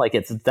doesn't sound like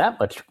it's that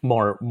much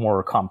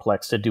more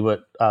complex to do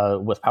it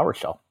with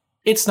PowerShell.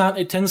 It's not.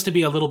 It tends to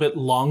be a little bit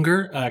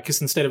longer because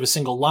instead of a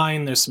single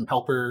line, there's some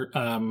helper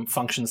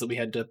functions that we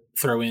had to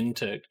throw in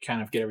to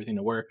kind of get everything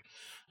to work.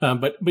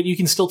 But you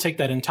can still take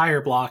that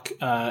entire block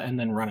and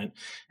then run it.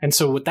 And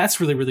so what that's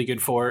really, really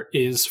good for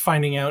is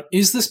finding out,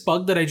 is this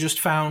bug that I just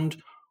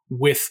found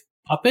with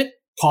Puppet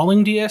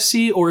calling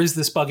DSC, or is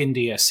this bug in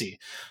DSC?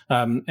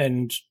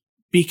 And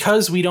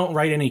because we don't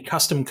write any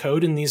custom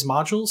code in these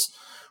modules,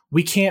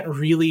 we can't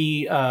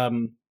really,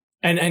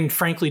 and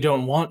frankly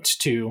don't want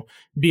to,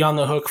 be on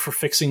the hook for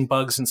fixing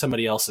bugs in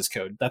somebody else's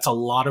code. That's a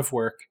lot of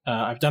work.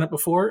 I've done it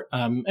before,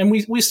 and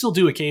we still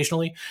do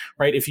occasionally,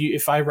 right?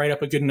 If I write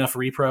up a good enough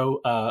repro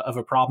of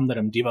a problem that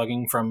I'm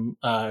debugging from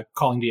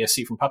calling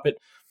DSC from Puppet,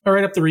 I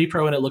write up the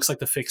repro and it looks like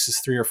the fix is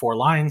 3 or 4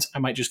 lines, I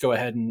might just go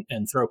ahead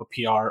and throw up a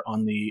PR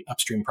on the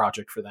upstream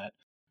project for that.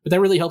 But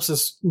that really helps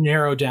us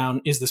narrow down,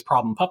 is this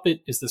problem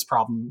Puppet? Is this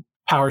problem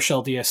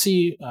PowerShell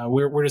DSC?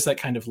 Where does that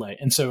kind of lay?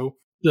 And so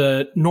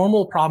the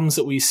normal problems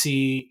that we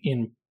see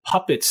in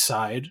Puppet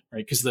side,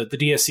 right? Because the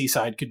DSC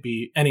side could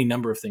be any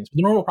number of things. But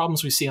the normal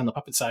problems we see on the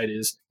Puppet side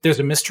is there's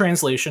a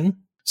mistranslation.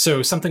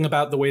 So something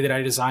about the way that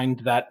I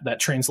designed that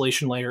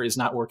translation layer is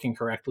not working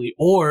correctly.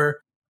 Or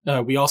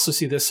we also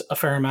see this a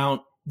fair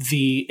amount.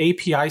 The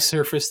API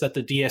surface that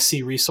the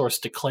DSC resource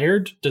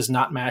declared does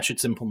not match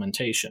its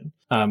implementation,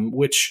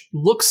 which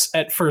looks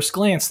at first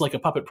glance like a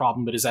Puppet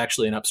problem, but is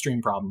actually an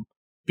upstream problem.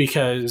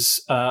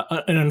 Because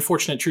an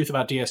unfortunate truth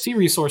about DSC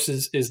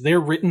resources is they're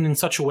written in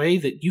such a way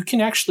that you can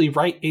actually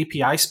write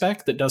API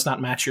spec that does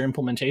not match your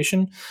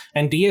implementation,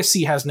 and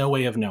DSC has no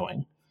way of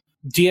knowing.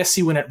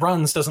 DSC, when it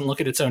runs, doesn't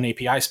look at its own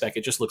API spec,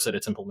 it just looks at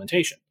its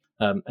implementation.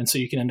 And so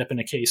you can end up in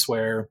a case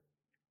where,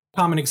 a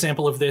common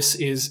example of this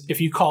is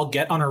if you call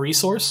get on a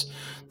resource,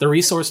 the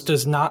resource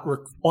does not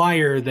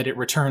require that it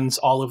returns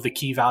all of the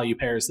key value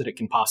pairs that it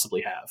can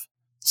possibly have.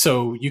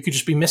 So you could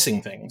just be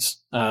missing things.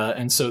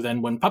 And so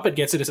then when Puppet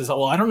gets it, it says,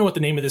 oh, well, I don't know what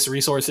the name of this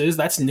resource is.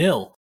 That's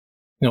nil.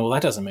 No, well,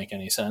 that doesn't make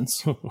any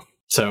sense.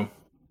 So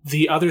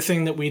the other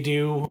thing that we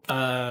do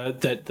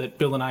that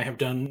Bill and I have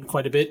done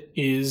quite a bit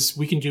is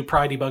we can do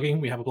pry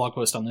debugging. We have a blog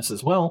post on this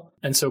as well.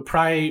 And so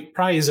pry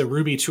is a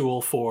Ruby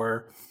tool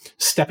for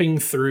stepping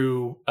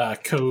through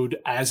code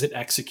as it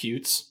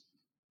executes,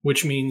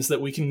 which means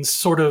that we can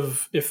sort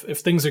of, if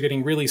things are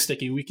getting really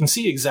sticky, we can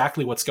see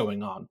exactly what's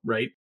going on,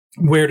 right?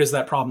 where does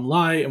that problem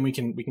lie, and we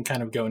can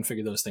kind of go and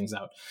figure those things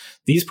out.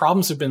 These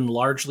problems have been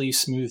largely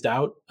smoothed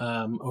out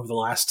over the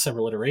last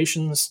several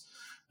iterations.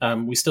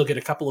 We still get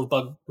a couple of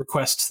bug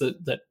requests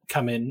that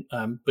come in,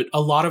 but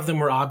a lot of them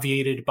were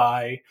obviated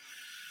by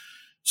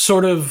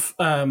sort of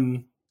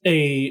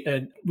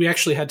we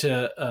actually had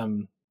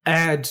to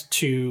add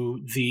to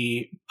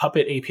the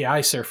Puppet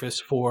API surface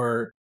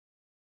for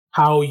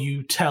how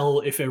you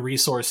tell if a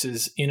resource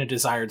is in a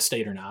desired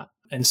state or not.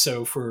 And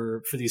so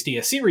for these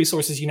DSC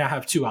resources, you now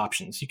have two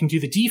options. You can do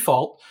the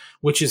default,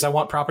 which is I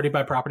want property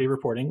by property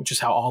reporting, which is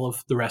how all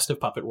of the rest of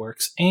Puppet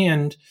works.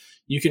 And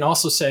you can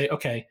also say,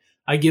 okay,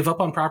 I give up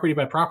on property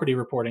by property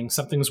reporting.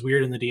 Something's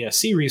weird in the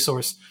DSC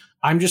resource.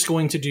 I'm just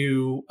going to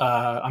do,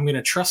 I'm going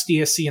to trust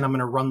DSC and I'm going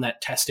to run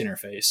that test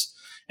interface.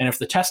 And if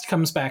the test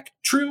comes back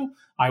true,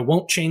 I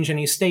won't change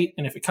any state.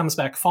 And if it comes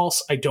back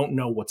false, I don't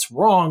know what's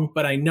wrong,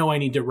 but I know I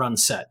need to run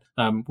set,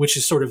 which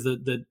is sort of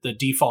the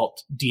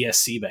default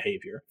DSC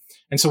behavior.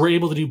 And so we're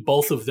able to do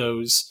both of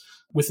those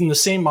within the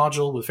same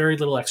module with very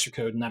little extra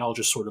code, and that all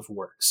just sort of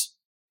works.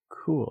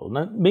 Cool.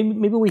 Now,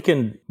 maybe we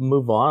can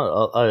move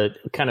on,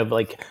 kind of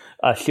like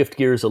shift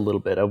gears a little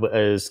bit. I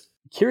was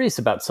curious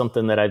about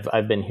something that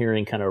I've been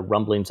hearing kind of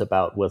rumblings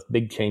about with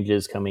big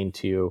changes coming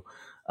to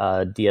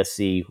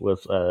DSC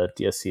with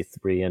DSC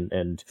 3,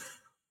 and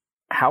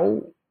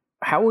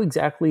how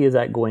exactly is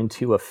that going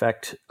to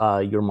affect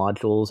your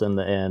modules and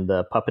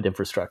the Puppet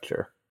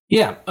infrastructure?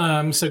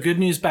 Yeah. So good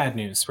news, bad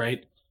news,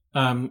 right?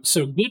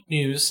 So good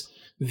news,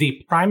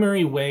 the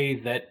primary way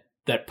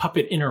that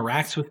Puppet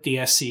interacts with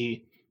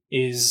DSC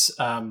is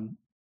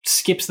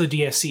skips the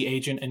DSC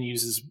agent and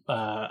uses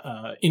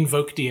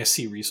invoke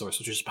DSC resource,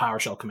 which is a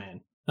PowerShell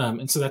command.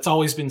 And so that's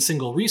always been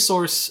single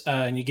resource,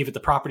 and you give it the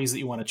properties that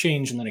you want to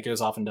change, and then it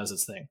goes off and does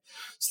its thing.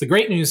 So the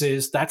great news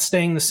is that's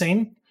staying the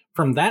same.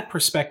 From that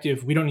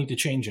perspective, we don't need to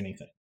change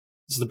anything.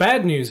 So the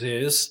bad news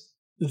is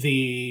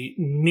the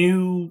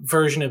new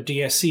version of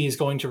DSC is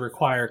going to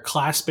require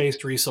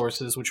class-based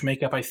resources, which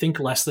make up, I think,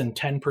 less than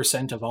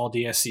 10% of all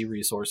DSC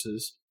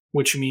resources,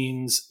 which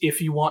means if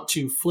you want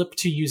to flip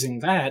to using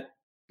that,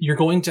 you're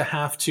going to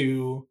have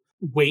to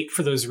wait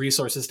for those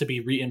resources to be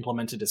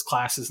re-implemented as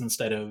classes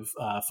instead of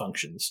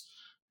functions.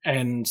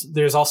 And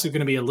there's also going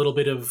to be a little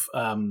bit of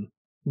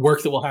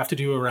work that we'll have to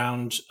do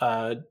around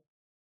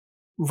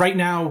right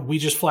now, we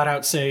just flat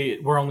out say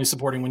we're only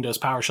supporting Windows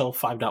PowerShell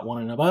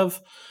 5.1 and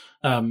above.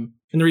 And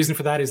the reason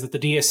for that is that the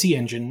DSC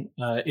engine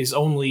is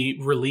only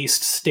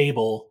released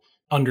stable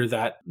under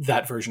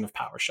that version of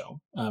PowerShell.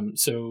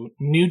 So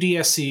new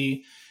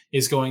DSC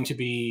is going to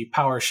be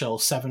PowerShell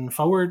 7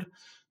 forward,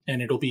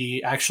 and it'll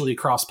be actually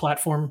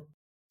cross-platform,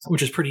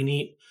 which is pretty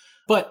neat.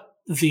 But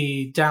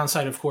the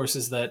downside, of course,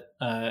 is that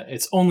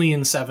it's only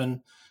in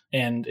 7,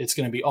 and it's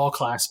going to be all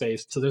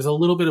class-based. So there's a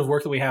little bit of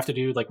work that we have to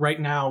do. Like right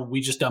now, we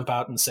just dump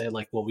out and say,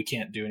 like, well, we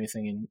can't do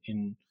anything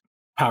in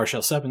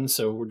PowerShell 7,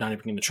 so we're not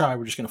even going to try.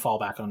 We're just going to fall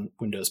back on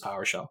Windows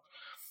PowerShell.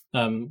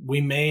 We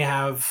may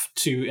have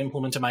to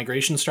implement a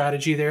migration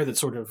strategy there that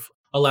sort of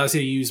allows you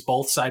to use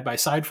both side by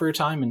side for a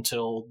time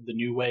until the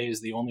new way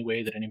is the only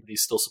way that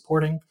anybody's still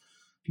supporting.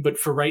 But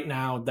for right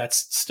now,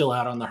 that's still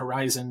out on the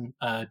horizon.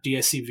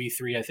 DSC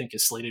v3, I think,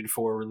 is slated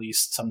for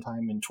release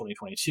sometime in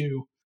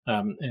 2022.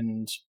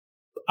 And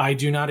I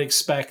do not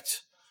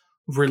expect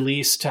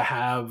release to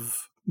have,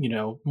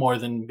 more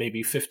than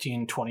maybe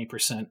 15,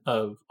 20%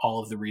 of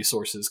all of the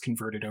resources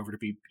converted over to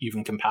be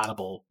even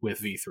compatible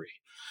with v3.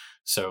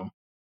 So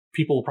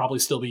people will probably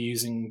still be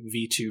using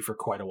v2 for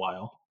quite a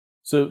while.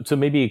 So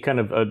maybe kind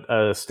of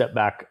a step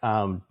back.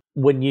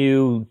 When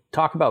you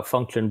talk about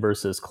function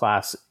versus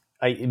class,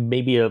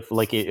 maybe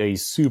a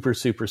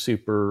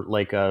super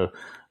like a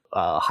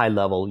high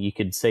level, you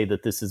could say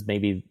that this is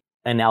maybe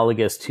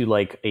analogous to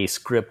like a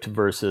script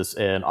versus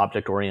an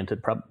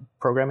object-oriented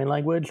programming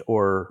language,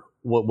 or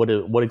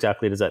what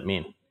exactly does that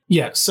mean?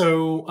 Yeah,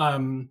 so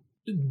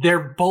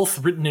they're both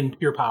written in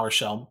pure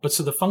PowerShell, but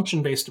so the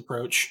function-based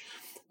approach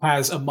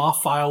has a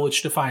MOF file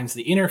which defines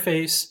the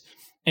interface,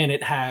 and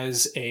it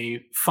has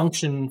a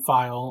function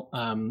file.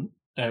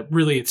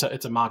 Really, it's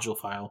a module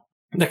file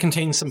that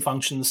contains some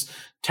functions: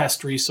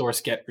 test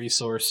resource, get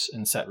resource,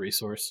 and set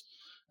resource.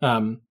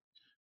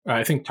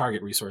 I think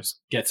target resource,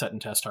 get, set,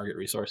 and test target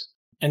resource.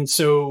 And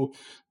so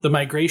the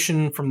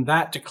migration from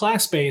that to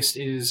class-based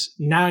is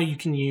now you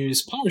can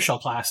use PowerShell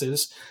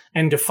classes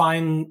and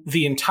define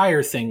the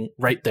entire thing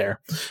right there.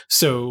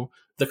 So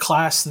the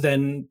class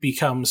then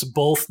becomes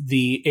both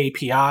the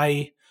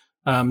API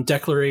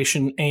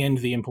declaration and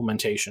the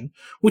implementation,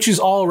 which is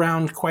all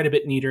around quite a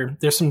bit neater.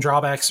 There's some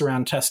drawbacks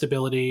around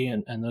testability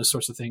and those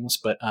sorts of things,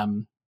 but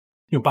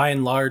by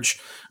and large,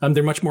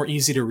 they're much more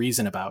easy to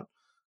reason about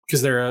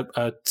because they're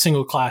a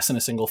single class and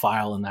a single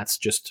file, and that's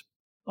just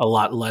a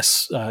lot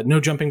less, no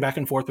jumping back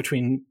and forth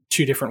between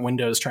two different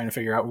windows trying to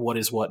figure out what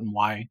is what and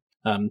why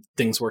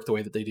things work the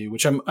way that they do,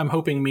 which I'm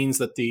hoping means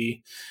that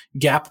the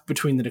gap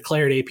between the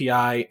declared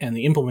API and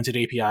the implemented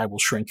API will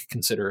shrink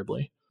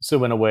considerably.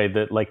 So in a way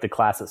that like the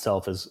class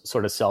itself is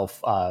sort of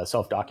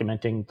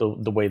self-documenting,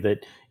 the way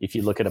that if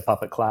you look at a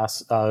Puppet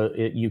class,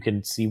 you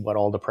can see what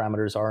all the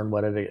parameters are and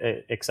what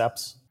it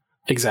accepts.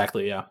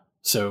 Exactly, yeah.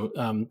 So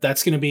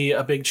that's going to be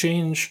a big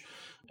change.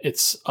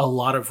 It's a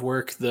lot of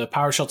work. The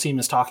PowerShell team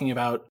is talking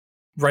about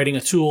writing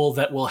a tool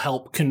that will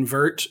help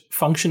convert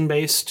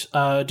function-based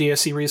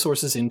DSC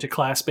resources into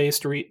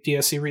class-based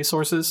DSC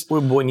resources.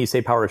 When you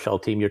say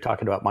PowerShell team, you're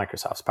talking about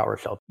Microsoft's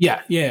PowerShell.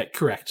 Yeah,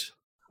 correct.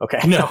 Okay.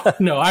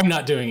 No, I'm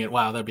not doing it.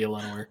 Wow, that'd be a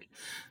lot of work.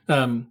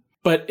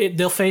 But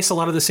they'll face a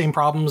lot of the same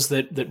problems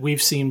that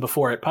we've seen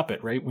before at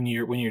Puppet, right? When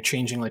you're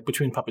changing like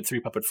between Puppet 3,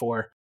 Puppet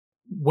 4,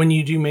 when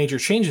you do major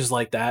changes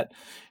like that,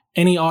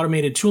 any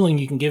automated tooling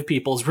you can give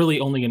people is really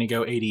only going to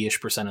go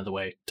 80-ish% of the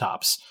way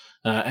tops.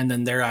 And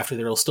then thereafter,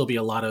 there will still be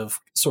a lot of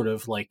sort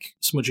of like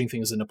smudging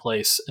things into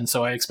place. And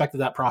so I expect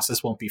that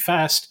process won't be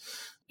fast.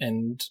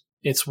 And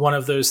it's one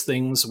of those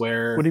things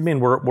where... What do you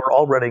mean? We're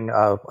all running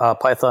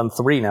Python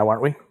 3 now,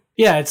 aren't we?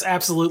 Yeah, it's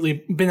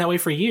absolutely been that way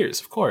for years,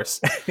 of course.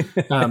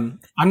 I'm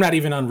not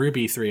even on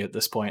Ruby 3 at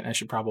this point. I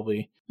should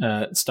probably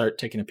start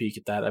taking a peek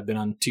at that. I've been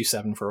on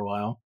 2.7 for a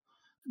while.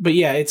 But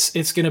yeah,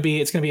 it's going to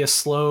be a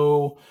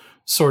slow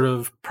sort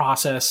of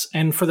process.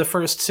 And for the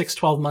first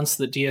 6-12 months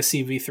that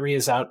DSC v3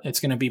 is out, it's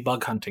going to be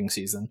bug hunting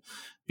season,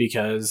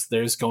 because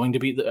there's going to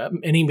be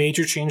any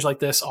major change like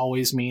this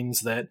always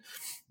means that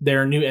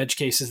there are new edge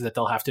cases that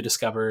they'll have to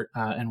discover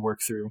and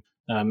work through.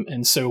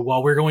 And so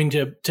while we're going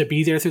to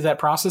be there through that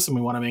process, and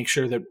we want to make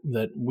sure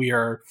that we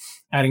are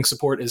adding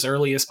support as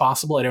early as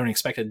possible, I don't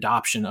expect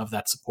adoption of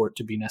that support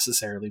to be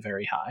necessarily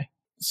very high.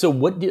 So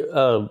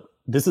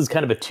this is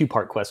kind of a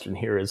two-part question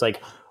here, is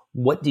like,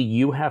 what do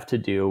you have to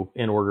do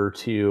in order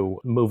to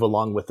move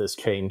along with this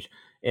change?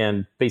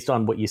 And based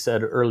on what you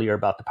said earlier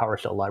about the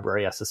PowerShell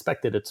library, I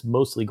suspect that it's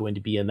mostly going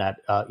to be in that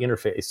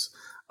interface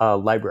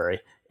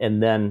library.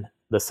 And then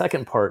the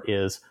second part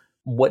is,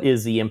 what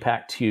is the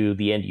impact to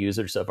the end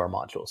users of our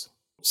modules?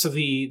 So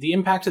the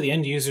impact to the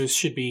end users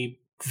should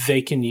be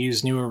they can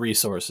use newer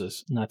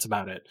resources, and that's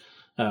about it.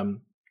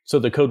 So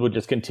the code would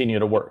just continue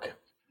to work.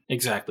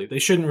 Exactly. They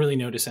shouldn't really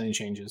notice any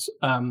changes.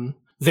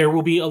 There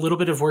will be a little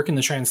bit of work in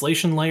the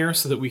translation layer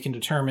so that we can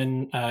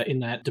determine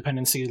in that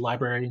dependency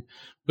library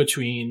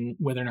between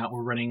whether or not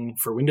we're running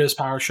for Windows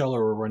PowerShell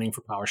or we're running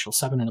for PowerShell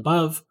 7 and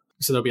above.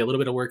 So there'll be a little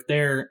bit of work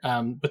there.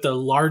 But the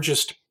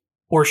largest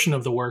portion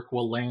of the work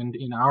will land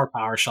in our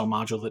PowerShell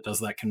module that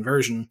does that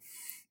conversion,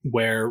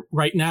 where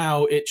right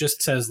now it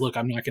just says, look,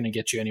 I'm not going to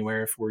get you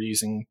anywhere if we're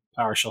using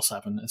PowerShell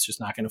 7. It's just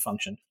not going to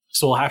function.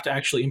 So we'll have to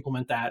actually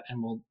implement that,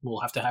 and we'll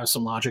have to have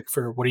some logic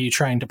for what are you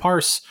trying to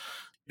parse,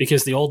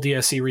 because the old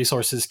DSC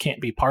resources can't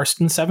be parsed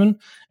in 7,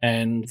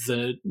 and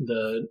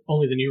the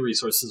only the new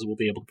resources will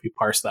be able to be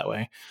parsed that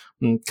way,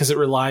 because it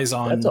relies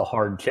on... That's a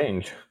hard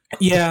change.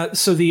 Yeah,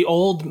 so the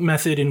old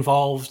method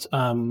involved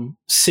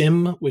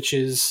SIM, which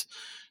is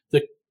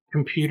the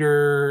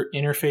computer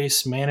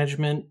interface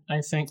management,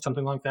 I think,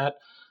 something like that.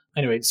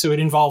 Anyway, so it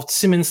involved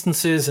SIM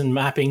instances and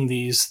mapping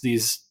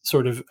these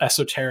sort of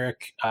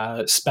esoteric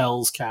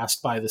spells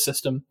cast by the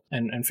system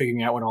and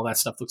figuring out what all that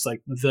stuff looks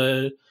like.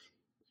 The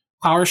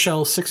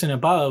PowerShell 6 and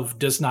above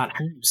does not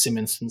have SIM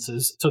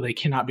instances, so they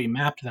cannot be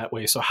mapped that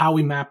way. So how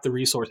we map the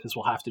resources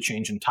will have to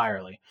change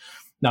entirely.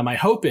 Now, my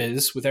hope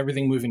is, with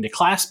everything moving to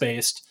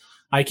class-based,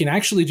 I can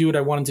actually do what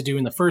I wanted to do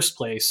in the first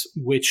place,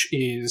 which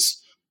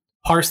is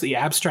parse the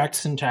abstract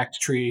syntax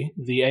tree,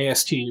 the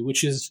AST,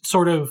 which is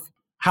sort of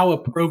how a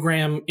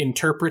program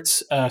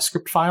interprets a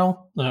script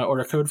file or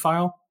a code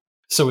file.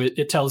 So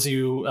it tells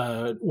you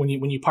when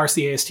you parse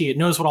the AST, it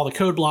knows what all the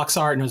code blocks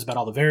are, it knows about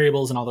all the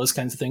variables and all those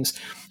kinds of things.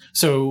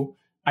 So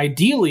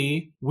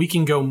ideally, we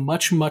can go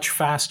much, much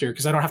faster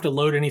because I don't have to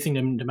load anything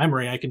into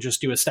memory. I can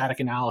just do a static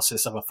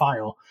analysis of a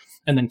file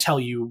and then tell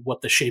you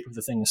what the shape of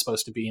the thing is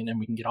supposed to be. And then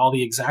we can get all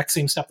the exact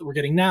same stuff that we're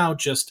getting now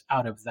just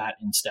out of that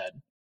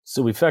instead.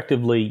 So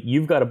effectively,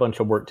 you've got a bunch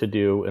of work to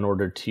do in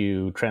order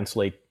to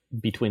translate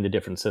between the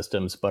different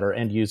systems, but our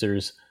end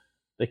users,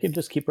 they can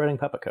just keep writing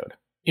Puppet code.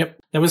 Yep.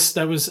 That was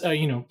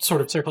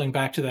sort of circling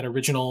back to that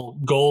original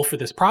goal for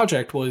this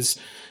project was,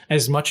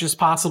 as much as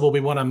possible,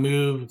 we want to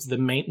move the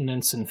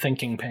maintenance and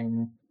thinking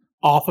pain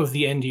off of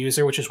the end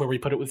user, which is where we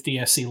put it with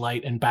DSC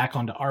Lite, and back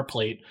onto our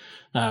plate.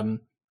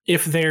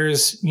 If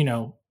there's,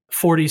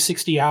 40,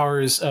 60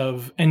 hours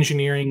of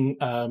engineering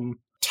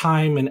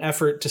time and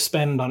effort to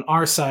spend on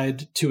our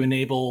side to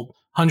enable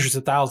hundreds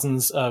of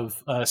thousands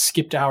of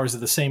skipped hours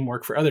of the same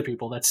work for other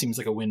people, that seems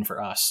like a win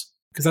for us.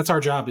 Because that's our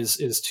job,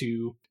 is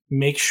to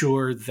make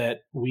sure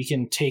that we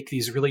can take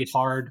these really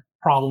hard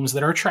problems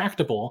that are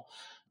tractable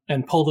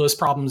and pull those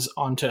problems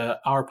onto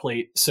our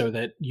plate so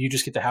that you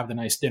just get to have the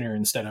nice dinner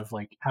instead of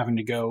like having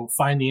to go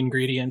find the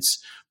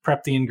ingredients,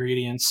 prep the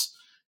ingredients,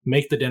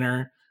 make the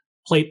dinner,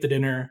 plate the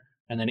dinner,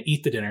 and then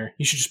eat the dinner.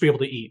 You should just be able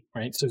to eat,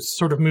 right? So it's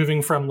sort of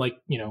moving from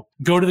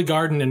go to the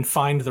garden and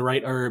find the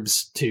right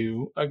herbs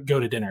to go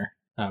to dinner.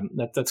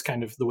 That's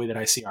kind of the way that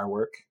I see our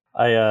work.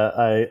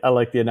 I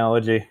like the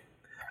analogy.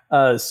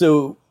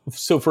 So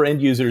for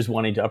end users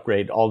wanting to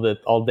upgrade,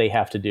 all they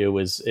have to do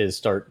is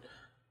start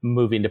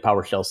moving to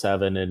PowerShell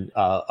 7 and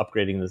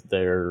upgrading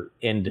their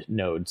end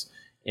nodes,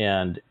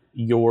 and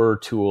your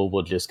tool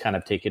will just kind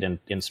of take it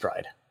in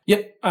stride.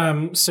 Yep.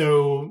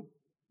 So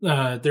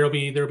there'll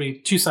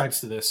be two sides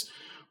to this.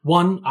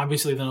 One,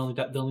 obviously, they'll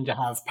need to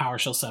have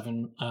PowerShell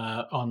 7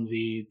 on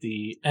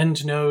the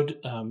end node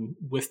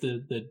with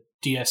the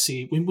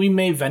DSC. We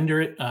may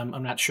vendor it.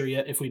 I'm not sure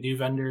yet. If we do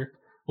vendor,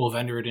 we'll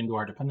vendor it into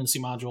our dependency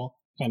module.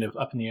 Kind of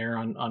up in the air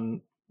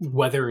on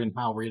whether and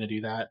how we're going to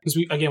do that. Because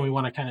we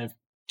want to kind of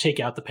take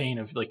out the pain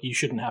of, like, you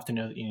shouldn't have to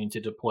know that you need to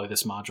deploy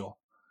this module.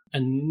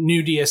 And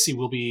new DSC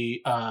will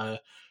be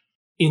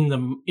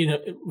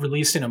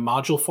released in a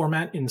module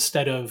format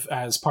instead of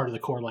as part of the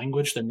core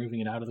language. They're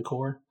moving it out of the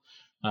core,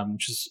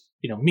 which is,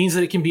 means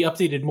that it can be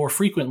updated more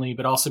frequently,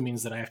 but also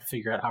means that I have to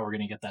figure out how we're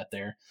going to get that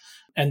there.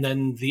 And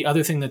then the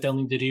other thing that they'll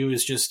need to do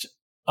is just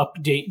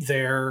update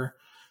their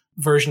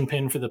version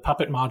pin for the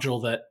Puppet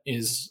module that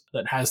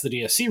has the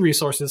DSC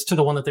resources to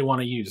the one that they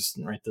want to use,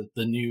 right?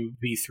 The new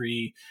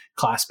V3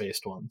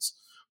 class-based ones.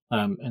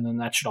 And then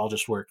that should all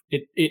just work.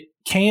 It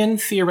can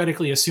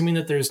theoretically, assuming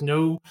that there's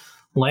no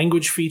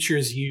language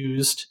features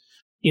used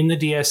in the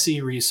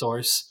DSC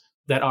resource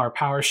that are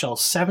PowerShell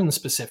 7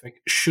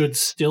 specific, should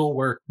still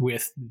work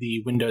with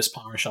the Windows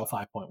PowerShell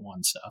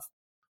 5.1 stuff.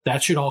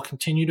 That should all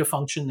continue to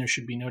function. There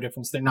should be no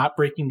difference. They're not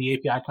breaking the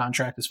API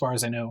contract, as far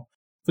as I know,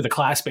 for the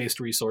class-based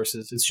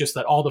resources. It's just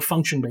that all the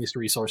function-based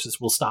resources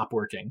will stop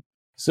working.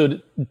 So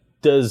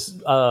does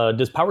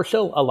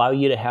PowerShell allow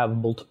you to have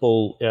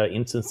multiple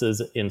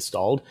instances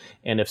installed?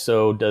 And if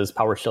so, does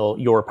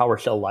your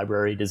PowerShell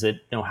library, does it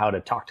know how to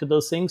talk to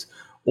those things?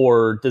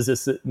 Or does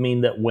this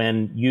mean that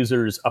when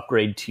users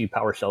upgrade to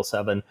PowerShell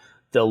 7,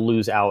 they'll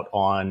lose out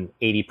on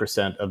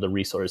 80% of the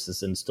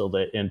resources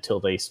until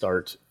they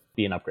start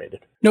being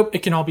upgraded? Nope, it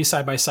can all be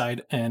side by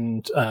side,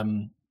 and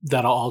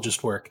that'll all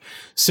just work.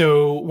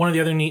 So one of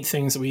the other neat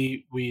things that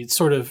we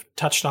sort of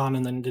touched on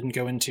and then didn't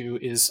go into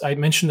is, I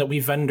mentioned that we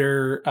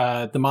vendor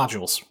the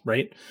modules,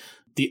 right?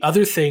 The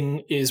other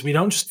thing is, we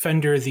don't just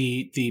vendor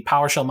the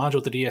PowerShell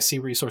module, the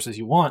DSC resources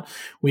you want.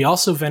 We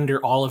also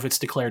vendor all of its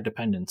declared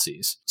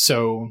dependencies.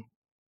 So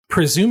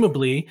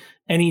presumably,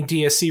 any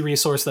DSC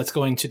resource that's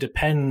going to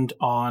depend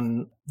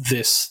on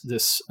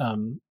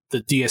the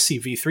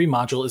DSC v3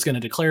 module is going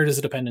to declare it as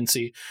a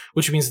dependency,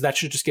 which means that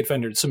should just get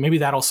vendored. So maybe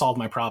that'll solve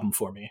my problem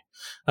for me.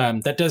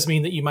 That does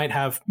mean that you might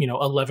have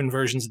 11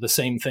 versions of the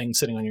same thing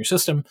sitting on your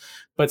system.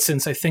 But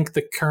since I think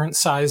the current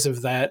size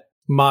of that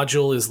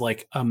module is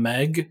like a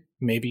meg,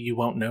 maybe you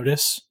won't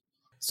notice.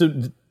 So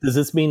does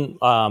this mean,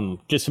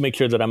 just to make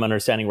sure that I'm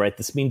understanding right,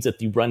 this means that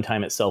the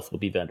runtime itself will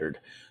be vendored.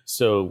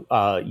 So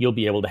you'll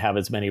be able to have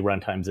as many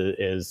runtimes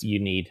as you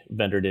need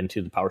vendored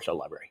into the PowerShell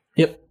library.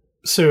 Yep.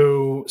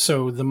 So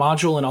the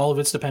module and all of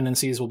its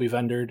dependencies will be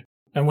vendored.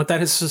 And what that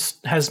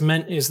has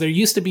meant is there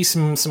used to be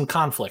some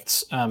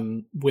conflicts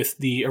with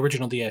the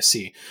original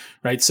DSC,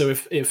 right? So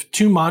if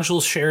two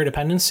modules share a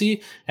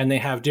dependency and they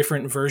have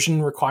different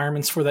version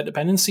requirements for that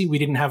dependency, we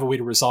didn't have a way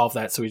to resolve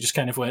that. So we just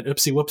kind of went,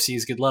 oopsie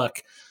whoopsies, good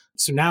luck.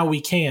 So now we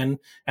can,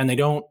 and they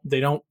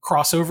don't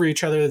cross over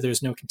each other.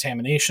 There's no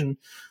contamination.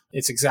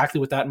 It's exactly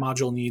what that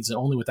module needs, and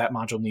only what that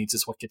module needs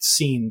is what gets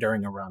seen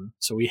during a run.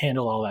 So we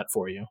handle all that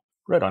for you.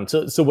 Right on.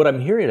 So what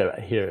I'm hearing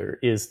about here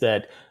is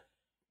that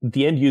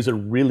the end user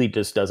really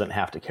just doesn't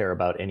have to care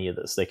about any of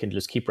this. They can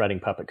just keep writing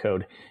Puppet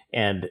code,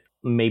 and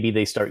maybe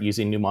they start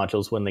using new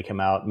modules when they come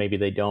out. Maybe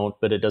they don't,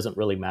 but it doesn't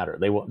really matter.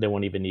 They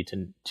won't even need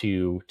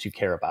to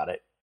care about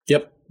it.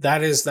 Yep,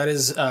 that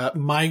is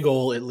my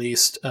goal, at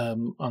least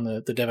on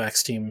the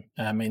DevX team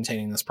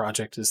maintaining this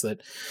project, is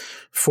that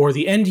for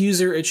the end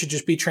user, it should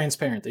just be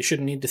transparent. They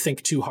shouldn't need to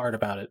think too hard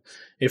about it.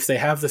 If they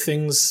have the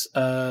things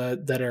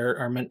that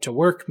are meant to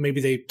work, maybe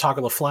they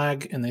toggle a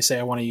flag and they say,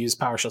 I want to use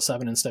PowerShell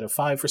 7 instead of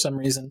 5 for some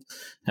reason.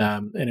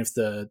 And if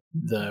the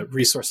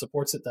resource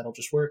supports it, that'll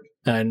just work.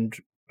 And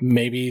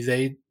maybe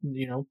they,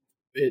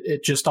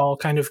 it just all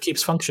kind of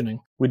keeps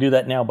functioning. We do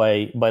that now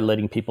by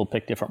letting people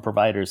pick different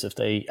providers if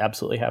they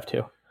absolutely have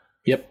to.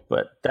 Yep.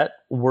 But that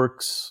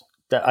works.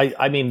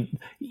 I mean,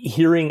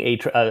 hearing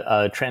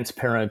a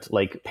transparent,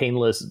 like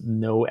painless,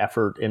 no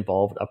effort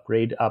involved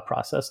upgrade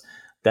process,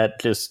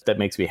 that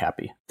makes me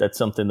happy. That's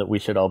something that we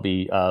should all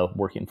be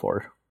working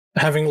for.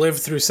 Having lived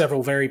through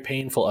several very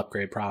painful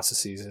upgrade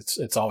processes,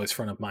 it's always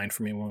front of mind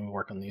for me when we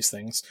work on these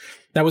things.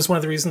 That was one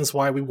of the reasons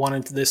why we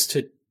wanted this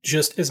to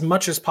just, as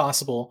much as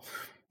possible,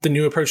 the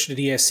new approach to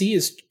DSC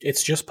is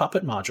it's just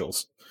Puppet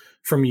modules.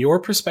 From your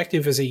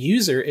perspective as a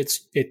user,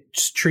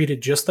 it's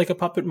treated just like a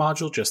Puppet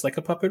module, just like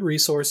a Puppet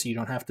resource. You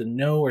don't have to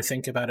know or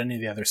think about any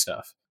of the other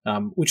stuff,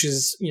 which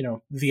is,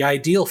 the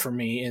ideal for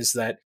me is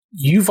that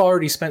you've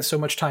already spent so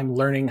much time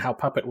learning how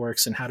Puppet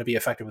works and how to be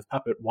effective with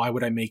Puppet. Why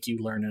would I make you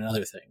learn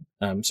another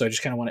thing? So I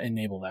just kind of want to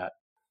enable that.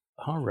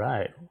 All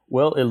right.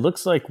 Well, it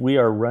looks like we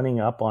are running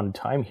up on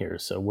time here,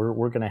 so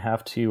we're going to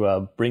have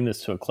to bring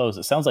this to a close.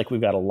 It sounds like we've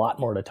got a lot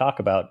more to talk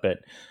about, but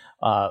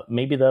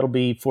maybe that'll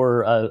be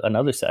for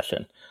another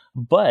session.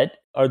 But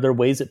are there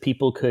ways that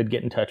people could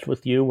get in touch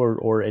with you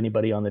or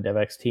anybody on the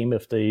DevX team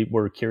if they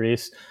were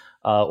curious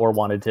or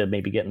wanted to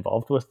maybe get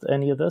involved with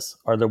any of this,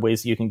 are there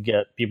ways you can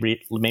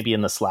maybe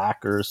in the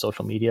Slack or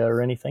social media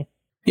or anything?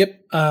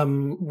 Yep.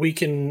 We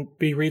can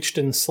be reached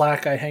in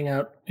Slack. I hang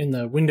out in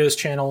the Windows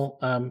channel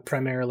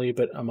primarily,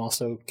 but I'm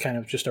also kind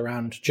of just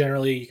around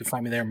generally. You can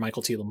find me there,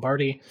 Michael T.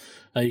 Lombardi.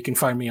 You can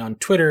find me on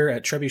Twitter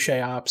at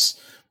TrebuchetOps.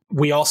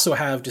 We also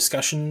have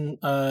discussion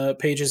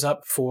pages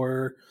up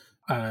for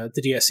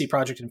the DSC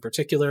project in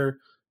particular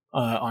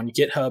on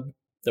GitHub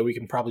that we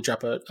can probably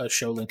drop a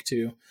show link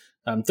to.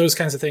 Those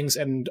kinds of things.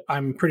 And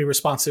I'm pretty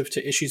responsive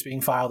to issues being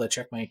filed. I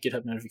check my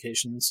GitHub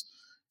notifications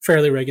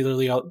fairly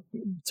regularly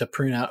to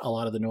prune out a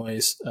lot of the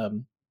noise.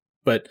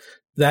 But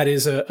that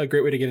is a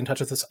great way to get in touch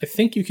with us. I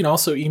think you can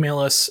also email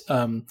us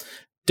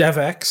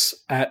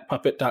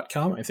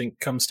devx@puppet.com, I think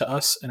comes to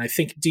us. And I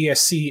think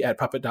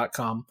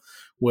dsc@puppet.com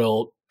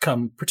will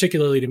come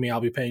particularly to me. I'll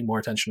be paying more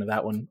attention to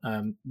that one.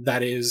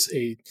 That is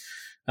a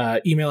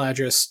email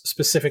address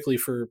specifically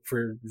for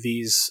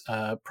these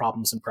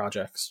problems and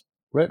projects.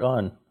 Right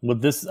on.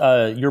 With this,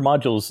 your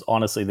modules,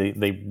 honestly,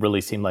 they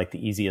really seem like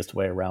the easiest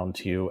way around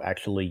to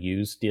actually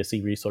use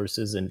DSC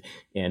resources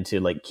and to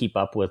like keep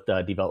up with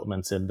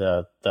developments in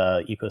the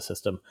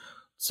ecosystem.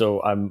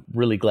 So I'm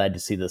really glad to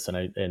see this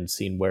and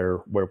seeing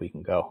where we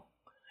can go.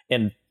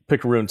 And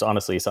Picaroons,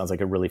 honestly, sounds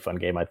like a really fun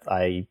game.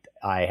 I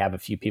have a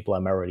few people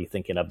I'm already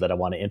thinking of that I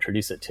want to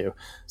introduce it to.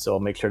 So I'll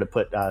make sure to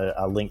put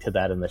a link to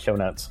that in the show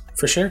notes.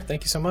 For sure.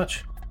 Thank you so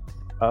much.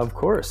 Of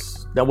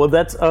course. Now, well,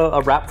 that's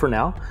a wrap for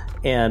now.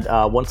 And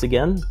once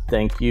again,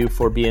 thank you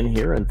for being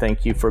here, and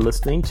thank you for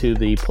listening to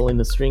the Pulling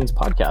the Strings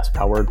podcast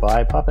powered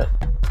by Puppet.